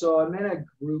 so I'm in a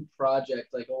group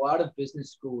project. Like a lot of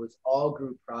business school is all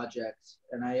group projects,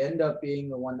 and I end up being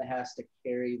the one that has to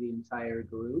carry the entire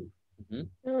group.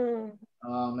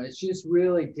 Mm-hmm. It's just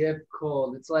really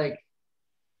difficult. It's like,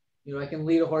 I can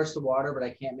lead a horse to water, but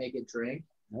I can't make it drink.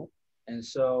 Nope. And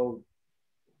so,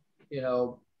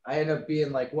 I end up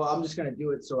being like, well, I'm just going to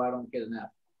do it so I don't get an F.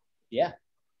 Yeah.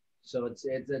 So it's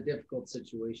a difficult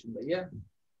situation, but yeah.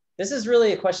 This is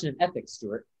really a question of ethics,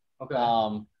 Stuart. Okay.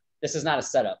 This is not a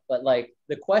setup, but like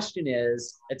the question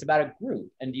is, it's about a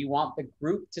group, and do you want the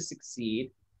group to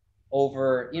succeed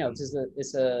over,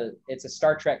 it's a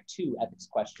Star Trek II ethics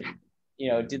question.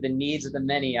 Do the needs of the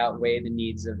many outweigh the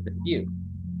needs of the few?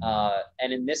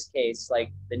 And in this case,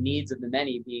 like the needs of the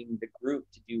many being the group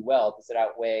to do well, does it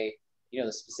outweigh,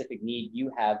 the specific need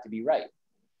you have to be right?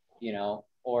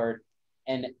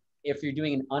 And if you're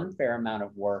doing an unfair amount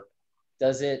of work,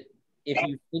 does it, if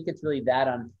you think it's really that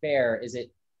unfair,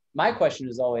 my question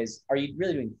is always, are you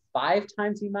really doing 5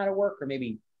 times the amount of work or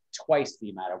maybe twice the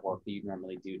amount of work that you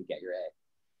normally do to get your A?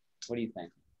 What do you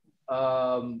think?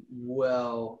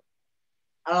 Well,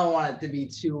 I don't want it to be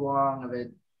too long of a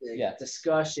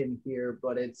discussion here,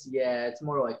 but it's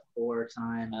more like 4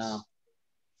 times.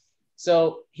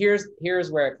 So here's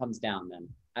where it comes down then.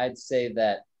 I'd say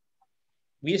that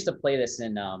we used to play this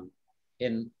in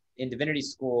divinity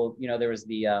school. There was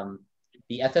the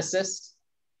ethicist.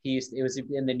 It was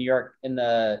in the New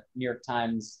York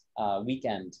Times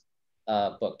weekend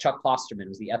book. Chuck Klosterman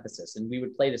was the ethicist, and we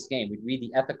would play this game. We'd read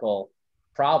the ethical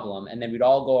problem, and then we'd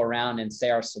all go around and say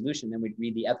our solution. Then we'd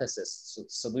read the ethicist's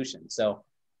solution. So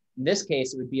in this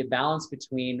case, it would be a balance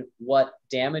between what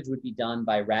damage would be done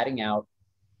by ratting out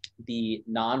the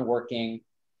non-working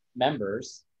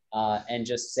members and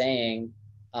just saying,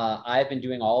 I've been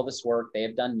doing all of this work, they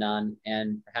have done none,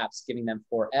 and perhaps giving them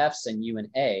 4 Fs and you an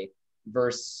A,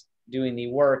 versus doing the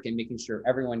work and making sure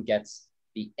everyone gets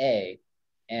the A.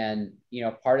 And, you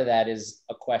know, part of that is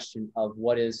a question of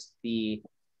what is the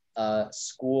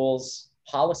school's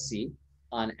policy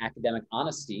on academic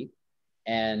honesty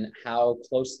and how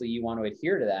closely you want to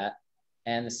adhere to that.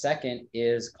 And the second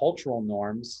is cultural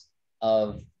norms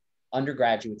of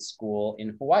undergraduate school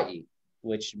in Hawaii,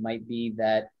 which might be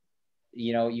that,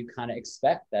 you know, you kind of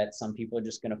expect that some people are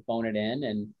just going to phone it in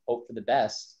and hope for the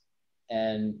best.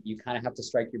 And you kind of have to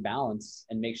strike your balance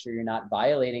and make sure you're not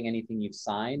violating anything you've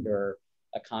signed or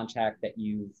a contract that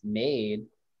you've made,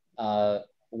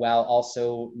 while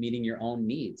also meeting your own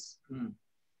needs.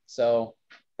 So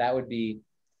that would be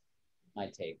my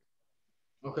take.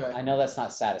 Okay. I know that's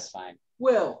not satisfying.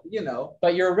 Well, you know.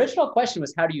 But your original question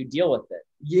was, how do you deal with it?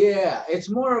 Yeah, it's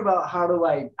more about how do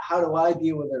I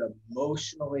deal with it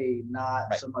emotionally, not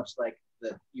right. so much like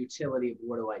the utility of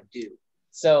what do I do.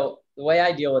 So the way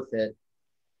I deal with it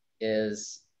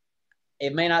is,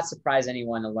 it may not surprise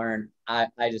anyone to learn, I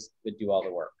just would do all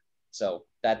the work. So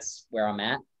that's where I'm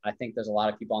at. I think there's a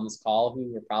lot of people on this call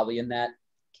who are probably in that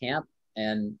camp.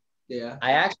 And yeah,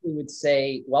 I actually would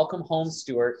say, welcome home,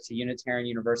 Stuart, to Unitarian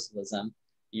Universalism.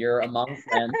 You're among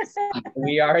friends.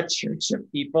 We are a church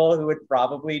of people who would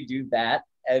probably do that.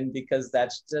 And because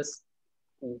that's just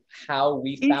how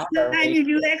we found our way. You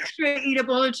do extra, eat a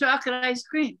bowl of chocolate ice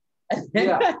cream.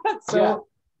 Yeah. So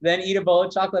then eat a bowl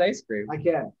of chocolate ice cream.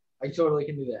 I totally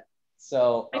can do that.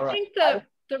 So I think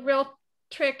the real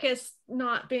trick is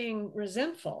not being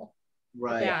resentful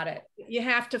about it. You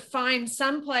have to find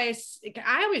some place.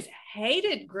 I always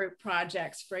hated group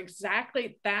projects for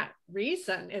exactly that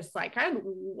reason. It's like, I'd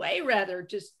way rather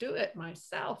just do it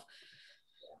myself.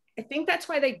 I think that's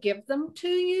why they give them to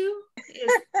you,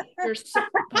 is you're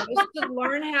supposed to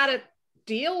learn how to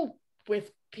deal with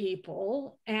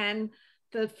people. And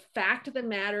the fact of the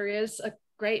matter is, a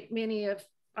great many of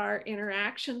our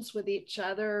interactions with each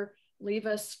other leave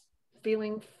us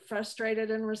feeling frustrated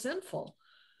and resentful.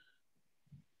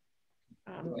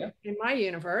 In my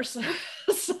universe.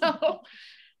 So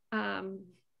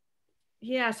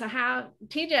yeah, so how,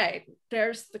 TJ,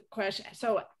 there's the question.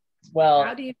 So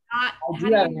how do you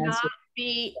not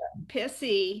be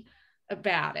pissy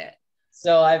about it?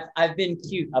 So I've been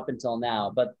cute up until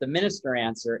now, but the minister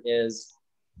answer is,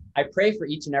 I pray for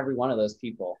each and every one of those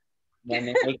people. When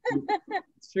they make me,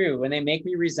 it's true, when they make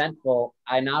me resentful,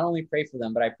 I not only pray for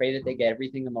them, but I pray that they get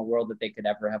everything in the world that they could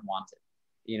ever have wanted.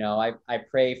 You know, I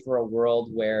pray for a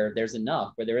world where there's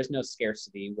enough, where there is no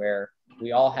scarcity, where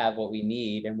we all have what we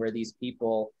need, and where these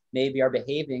people maybe are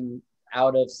behaving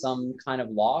out of some kind of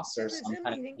loss or some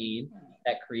kind of pain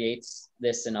that creates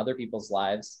this in other people's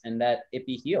lives, and that it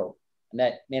be healed. And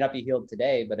that may not be healed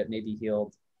today, but it may be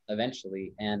healed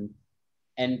eventually. And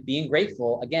being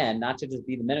grateful, again, not to just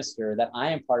be the minister, that I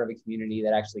am part of a community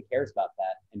that actually cares about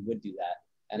that and would do that.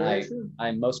 And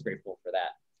I'm most grateful for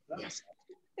that.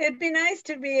 It'd be nice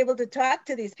to be able to talk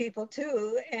to these people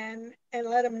too, and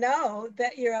let them know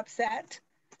that you're upset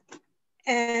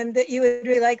and that you would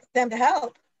really like them to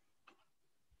help.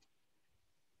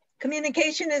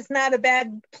 Communication is not a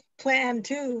bad plan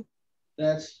too.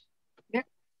 That's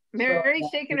Mary's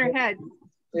shaking her head.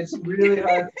 It's really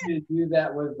hard to do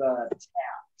that with tact.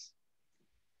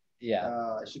 Yeah.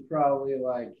 I should probably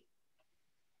I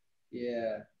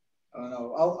don't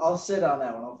know. I'll sit on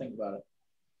that one. I'll think about it.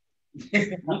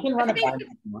 You can run a bind.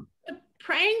 The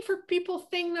praying for people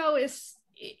thing, though, is,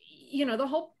 you know, the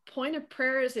whole point of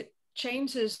prayer is it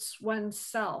changes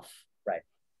oneself. Right.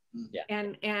 Yeah.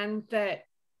 And that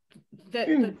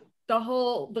the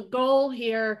goal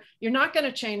here, you're not going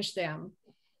to change them.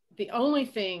 The only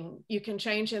thing you can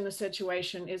change in the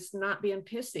situation is not being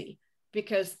pissy,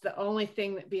 because the only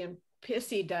thing that being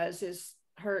pissy does is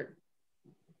hurt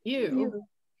you.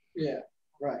 Yeah,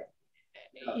 right.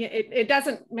 It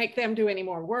doesn't make them do any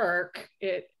more work.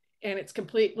 And it's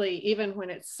completely, even when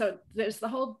it's, so there's the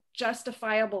whole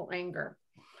justifiable anger.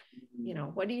 You know,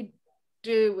 what do you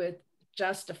do with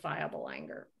justifiable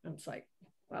anger? And it's like,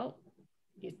 well,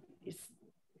 you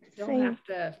don't have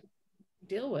to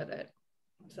deal with it.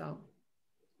 So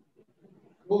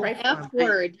F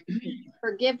word,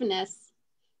 forgiveness.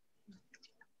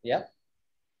 Yep.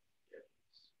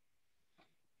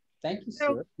 Thank you,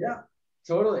 Stuart. Yeah,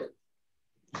 totally.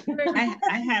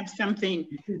 I have something.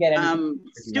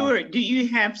 Stuart, do you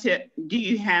have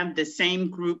the same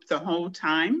group the whole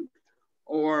time,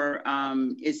 or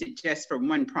is it just for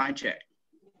one project?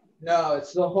 No,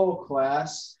 it's the whole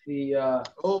class. So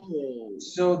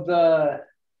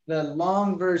the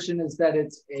long version is that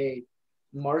it's a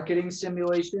marketing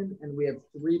simulation, and we have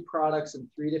 3 products in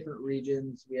 3 different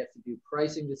regions. We have to do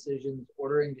pricing decisions,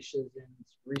 ordering decisions,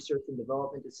 research and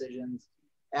development decisions,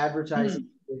 advertising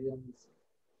decisions,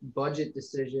 budget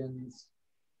decisions.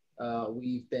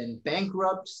 We've been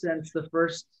bankrupt since the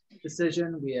first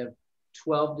decision. We have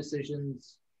 12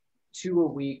 decisions, 2 a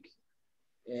week.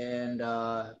 And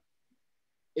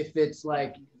if it's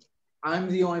like, I'm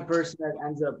the only person that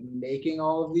ends up making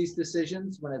all of these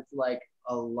decisions when it's like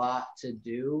a lot to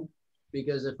do,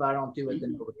 because if I don't do it,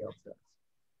 then nobody else does.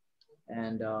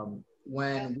 And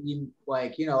when we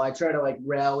like, you know, I try to like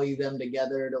rally them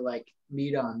together to like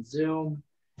meet on Zoom,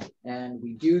 and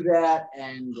we do that,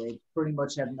 and they pretty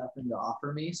much have nothing to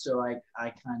offer me. So I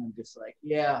kind of just like,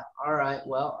 yeah, all right,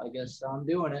 well, I guess I'm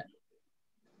doing it.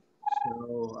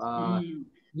 So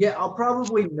yeah, I'll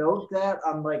probably note that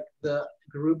on like the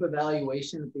group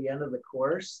evaluation at the end of the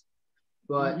course,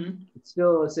 but it's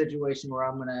still a situation where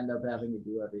I'm going to end up having to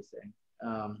do everything.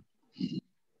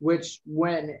 Which,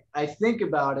 when I think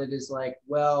about it, is like,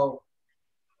 well,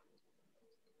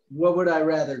 what would I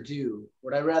rather do?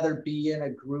 Would I rather be in a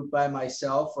group by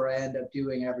myself, or I end up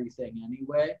doing everything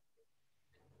anyway?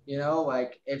 You know,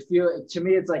 like, to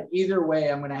me, it's like either way,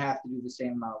 I'm going to have to do the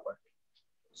same amount of work.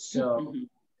 So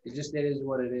it is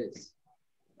what it is.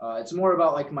 It's more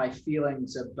about like my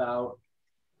feelings about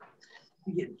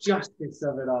the justice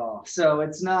of it all. So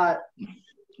it's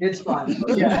fine.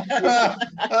 Yeah.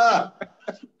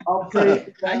 I'll take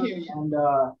it, and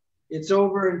it's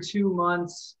over in 2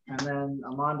 months, and then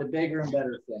I'm on to bigger and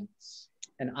better things.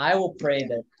 And I will pray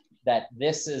that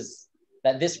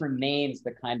this remains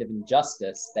the kind of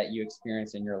injustice that you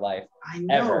experience in your life. I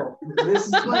know. Ever. This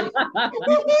is like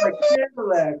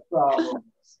Cadillac problems.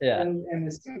 Yeah. And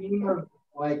the scheme of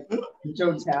like the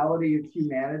totality of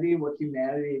humanity, what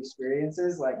humanity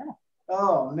experiences, like,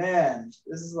 oh man,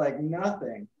 this is like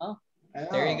nothing. Oh,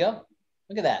 there you go.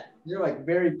 Look at that. You're like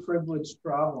very privileged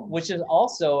problems. Which is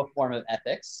also a form of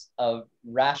ethics, of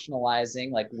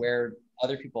rationalizing like where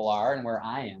other people are and where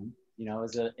I am, you know,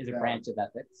 is a branch of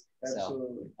ethics.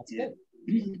 Absolutely. So that's good.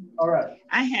 All right.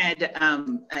 I had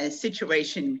a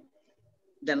situation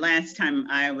the last time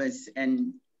I was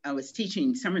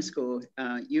teaching summer school,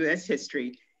 U.S.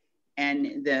 history,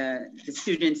 and the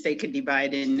students, they could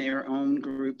divide in their own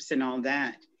groups and all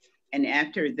that. And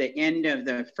after the end of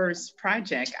the first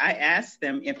project, I asked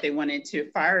them if they wanted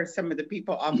to fire some of the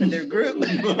people off of their group.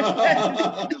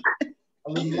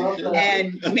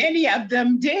 And many of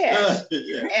them did.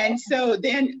 And so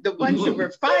then the ones that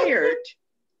were fired,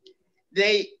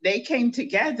 they came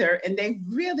together and they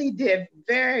really did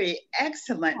very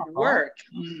excellent work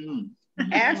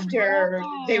after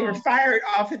they were fired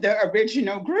off of the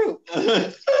original group.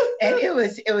 And it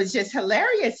was just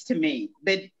hilarious to me.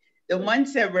 But the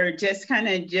ones that were just kind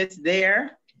of just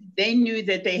there, they knew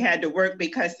that they had to work,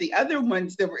 because the other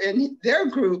ones that were in their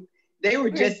group, they were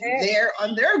just there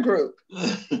on their group.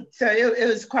 So it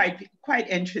was quite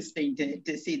interesting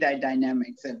to see the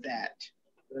dynamics of that.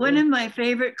 One of my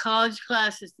favorite college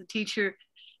classes, the teacher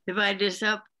divided us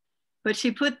up, but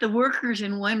she put the workers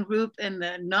in one group and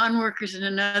the non-workers in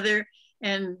another,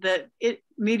 and the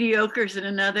mediocres in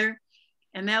another.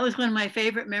 And that was one of my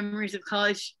favorite memories of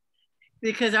college,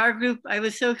 because our group, I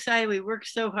was so excited. We worked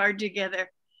so hard together.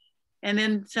 And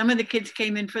then some of the kids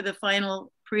came in for the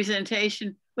final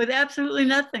presentation with absolutely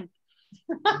nothing.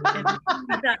 I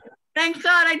thought, thank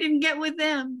God I didn't get with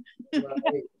them.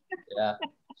 Right. Yeah.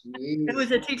 It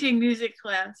was a teaching music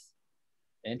class.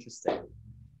 Interesting.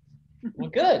 Well,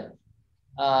 good.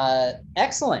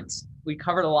 Excellent. We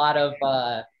covered a lot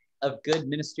of good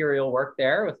ministerial work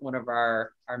there with one of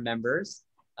our members.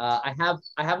 I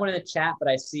have one in the chat, but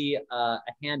I see a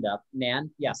hand up. Nan,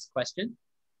 yes, question?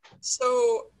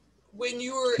 So when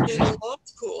you were in law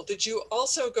school, did you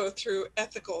also go through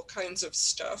ethical kinds of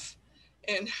stuff?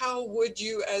 And how would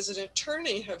you, as an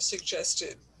attorney, have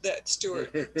suggested that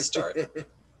Stuart start to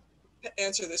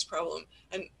answer this problem?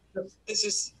 And this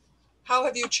is, how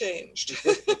have you changed?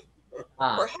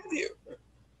 Or have you?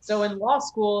 So in law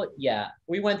school, yeah,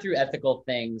 we went through ethical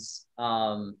things.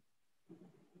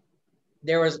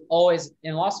 There was always,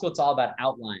 in law school, it's all about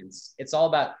outlines. It's all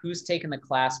about who's taken the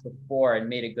class before and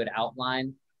made a good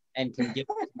outline and can give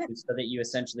it to you so that you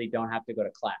essentially don't have to go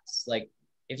to class. Like,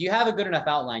 if you have a good enough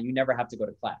outline, you never have to go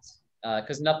to class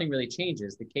because nothing really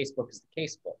changes. The case book is the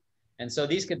case book. And so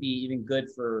these could be even good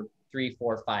for 3,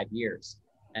 4, 5 years.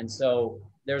 And so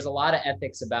there's a lot of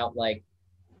ethics about, like,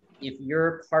 if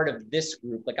you're part of this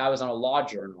group, like I was on a law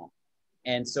journal.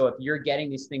 And so if you're getting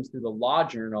these things through the law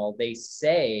journal, they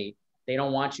say they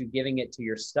don't want you giving it to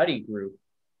your study group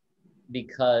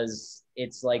because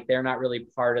it's like they're not really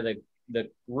part of the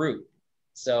group.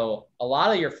 So a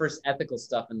lot of your first ethical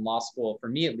stuff in law school, for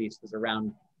me at least, was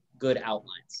around good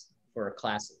outlines for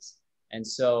classes. And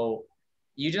so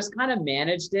you just kind of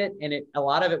managed it. And a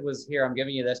lot of it was, here, I'm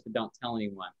giving you this, but don't tell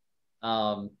anyone.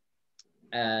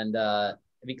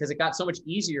 Because it got so much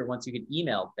easier once you could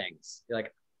email things.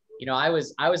 Like, I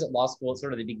was at law school at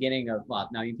sort of the beginning of, well,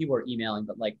 now people were emailing,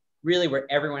 but like really where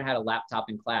everyone had a laptop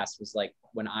in class was like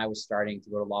when I was starting to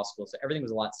go to law school. So everything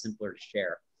was a lot simpler to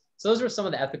share. So those were some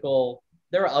of the ethical,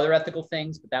 there were other ethical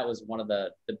things, but that was one of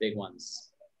the big ones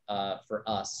for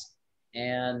us.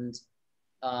 And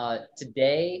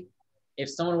today, if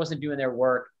someone wasn't doing their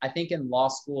work, I think in law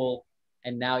school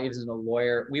and now even as a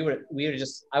lawyer, I would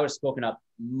have spoken up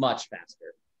much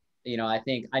faster. I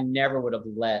think I never would have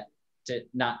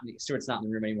Stuart's not in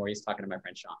the room anymore. He's talking to my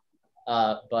friend Sean.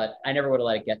 But I never would have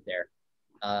let it get there.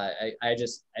 I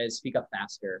just speak up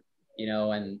faster,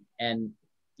 and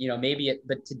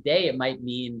but today it might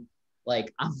mean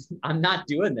like, I'm not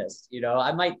doing this,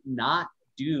 I might not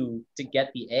do to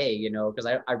get the A, because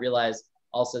I realize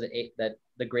also that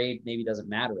the grade maybe doesn't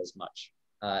matter as much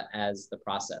as the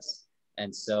process.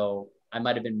 And so I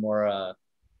might've been more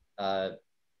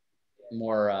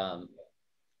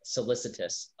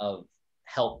solicitous of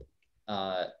help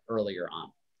earlier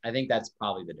on. I think that's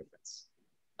probably the difference.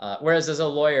 Whereas as a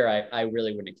lawyer, I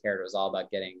really wouldn't have cared. It was all about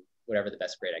getting whatever the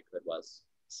best grade I could was.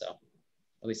 So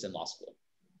at least in law school.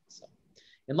 So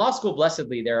in law school,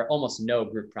 blessedly, there are almost no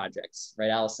group projects, right,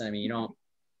 Allison? I mean, you're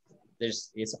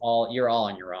all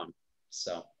on your own.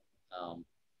 So,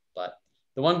 but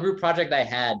the one group project I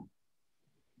had,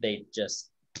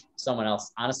 someone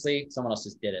else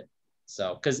just did it.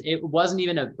 So, cause it wasn't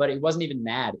even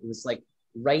mad. It was like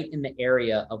right in the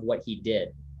area of what he did.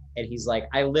 And he's like,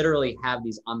 I literally have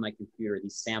these on my computer,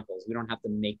 these samples. We don't have to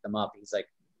make them up. He's like,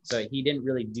 so he didn't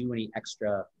really do any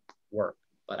extra work,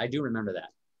 but I do remember that.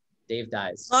 Dave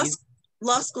dies.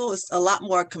 Law school is a lot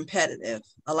more competitive,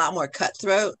 a lot more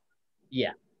cutthroat.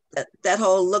 Yeah. That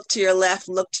whole look to your left,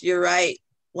 look to your right,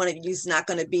 one of you's not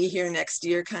going to be here next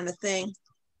year kind of thing.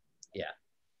 Yeah.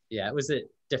 Yeah. It was a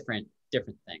different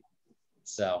thing.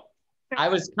 So I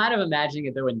was kind of imagining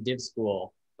it though in div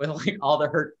school with like all the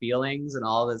hurt feelings and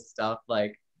all this stuff.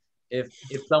 Like if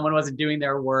someone wasn't doing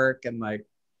their work, and like,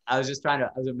 I was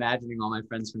imagining all my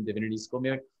friends from divinity school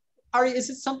being like, is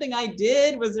it something I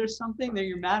did? Was there something that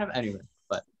you're mad about? Anyway,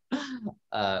 but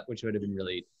which would have been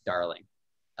really darling.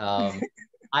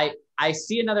 I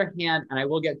see another hand, and I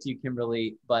will get to you,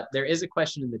 Kimberly, but there is a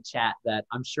question in the chat that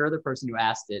I'm sure the person who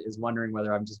asked it is wondering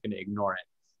whether I'm just going to ignore it,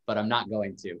 but I'm not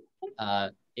going to.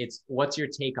 It's, what's your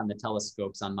take on the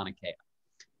telescopes on Mauna Kea?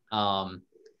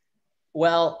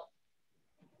 Well,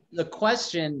 the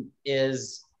question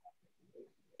is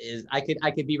I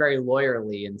could be very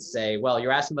lawyerly and say, well,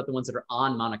 you're asking about the ones that are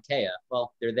on Mauna Kea.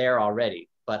 Well, they're there already.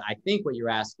 But I think what you're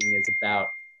asking is about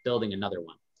building another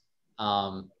one.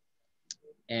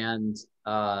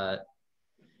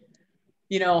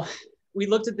 We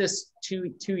looked at this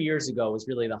two years ago was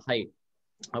really the height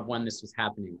of when this was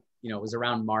happening. It was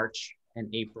around March and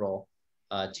April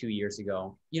 2 years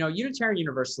ago. Unitarian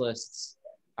Universalists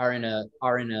are in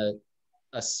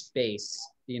a space,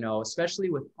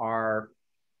 especially with our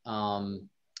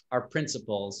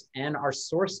principles and our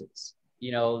sources,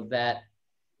 that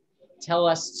tell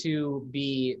us to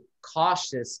be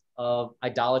cautious of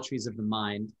idolatries of the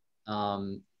mind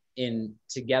in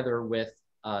together with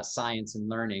science and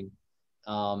learning.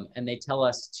 And they tell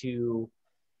us to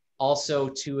also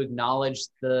to acknowledge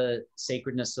the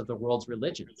sacredness of the world's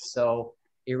religions. So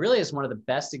it really is one of the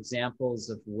best examples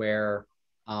of where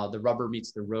the rubber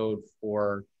meets the road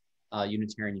for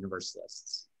Unitarian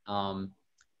Universalists.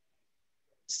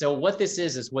 So what this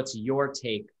is what's your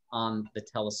take on the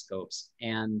telescopes?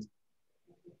 And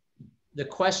the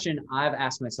question I've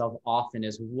asked myself often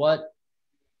is what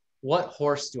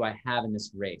horse do I have in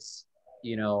this race?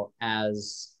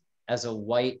 As a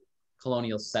white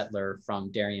colonial settler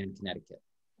from Darien, Connecticut,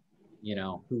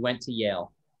 who went to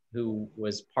Yale, who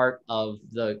was part of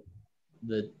the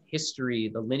history,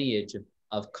 the lineage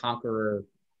of conqueror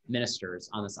ministers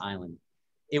on this island.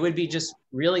 It would be just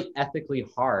really ethically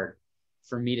hard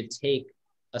for me to take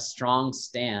a strong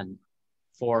stand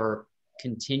for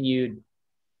continued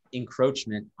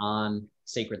encroachment on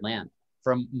sacred land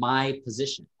from my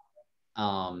position.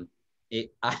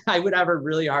 I would have a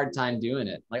really hard time doing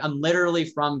it. Like, I'm literally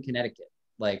from Connecticut,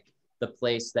 like the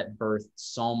place that birthed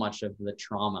so much of the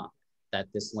trauma that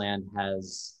this land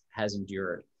has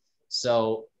endured.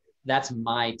 So that's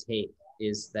my take,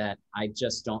 is that I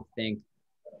just don't think.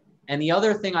 And the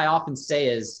other thing I often say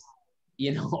is,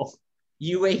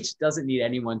 UH doesn't need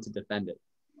anyone to defend it.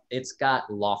 It's got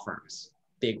law firms,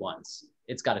 big ones,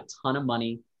 It's got a ton of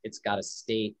money. It's got a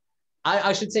state.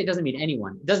 I should say it doesn't need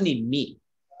anyone. It doesn't need me.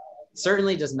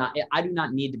 Certainly does not. I do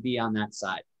not need to be on that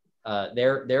side.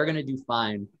 They're going to do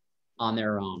fine on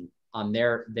their own, on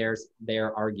their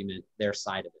argument, their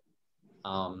side of it.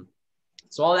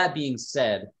 So all that being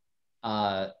said,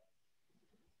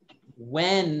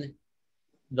 when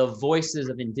the voices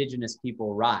of Indigenous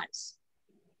people rise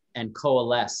and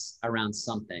coalesce around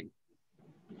something,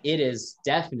 it is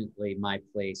definitely my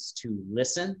place to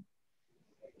listen,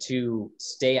 to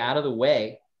stay out of the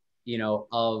way, you know,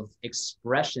 of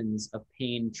expressions of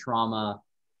pain, trauma,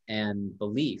 and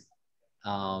belief,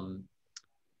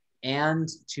 and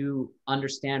to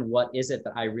understand what is it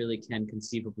that I really can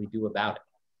conceivably do about it,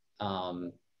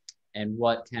 and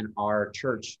what can our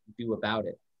church do about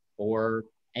it,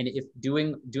 and if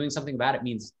doing something about it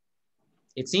means,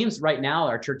 it seems right now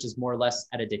our church is more or less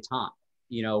at a detente,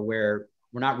 you know, where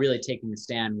we're not really taking a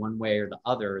stand one way or the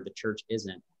other. The church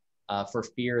isn't, for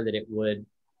fear that it would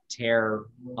tear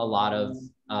a lot of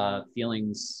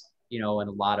feelings, you know, and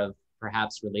a lot of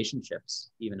perhaps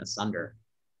relationships even asunder.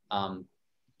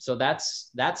 So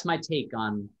that's my take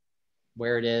on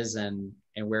where it is and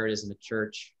where it is in the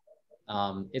church.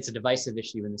 It's a divisive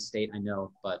issue in the state, I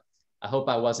know, but I hope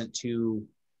I wasn't too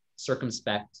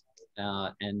circumspect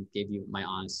and gave you my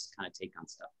honest kind of take on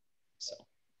stuff. So,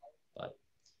 but,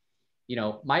 you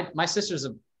know, my sister's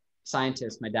a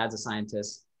scientist, my dad's a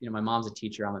scientist, you know, my mom's a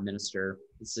teacher, I'm a minister.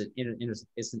 It's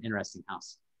an interesting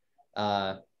house.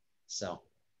 So,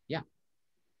 yeah.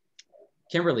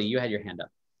 Kimberly, you had your hand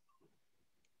up.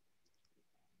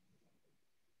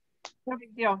 No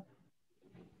big deal.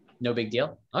 No big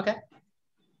deal? Okay.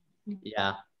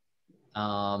 Yeah.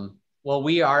 Well,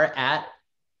 we are at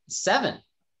 7.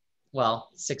 Well,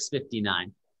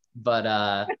 6:59,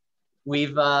 but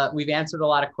we've answered a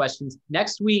lot of questions.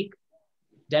 Next week,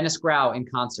 Dennis Grau in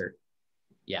concert.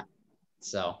 Yeah,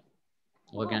 so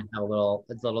we're gonna have a little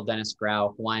Dennis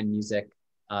Grau Hawaiian music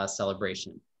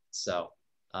celebration. So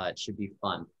it should be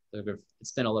fun.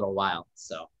 It's been a little while,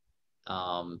 so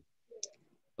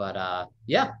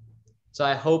yeah. So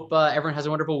I hope everyone has a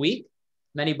wonderful week.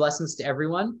 Many blessings to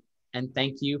everyone, and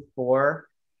thank you for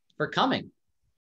coming.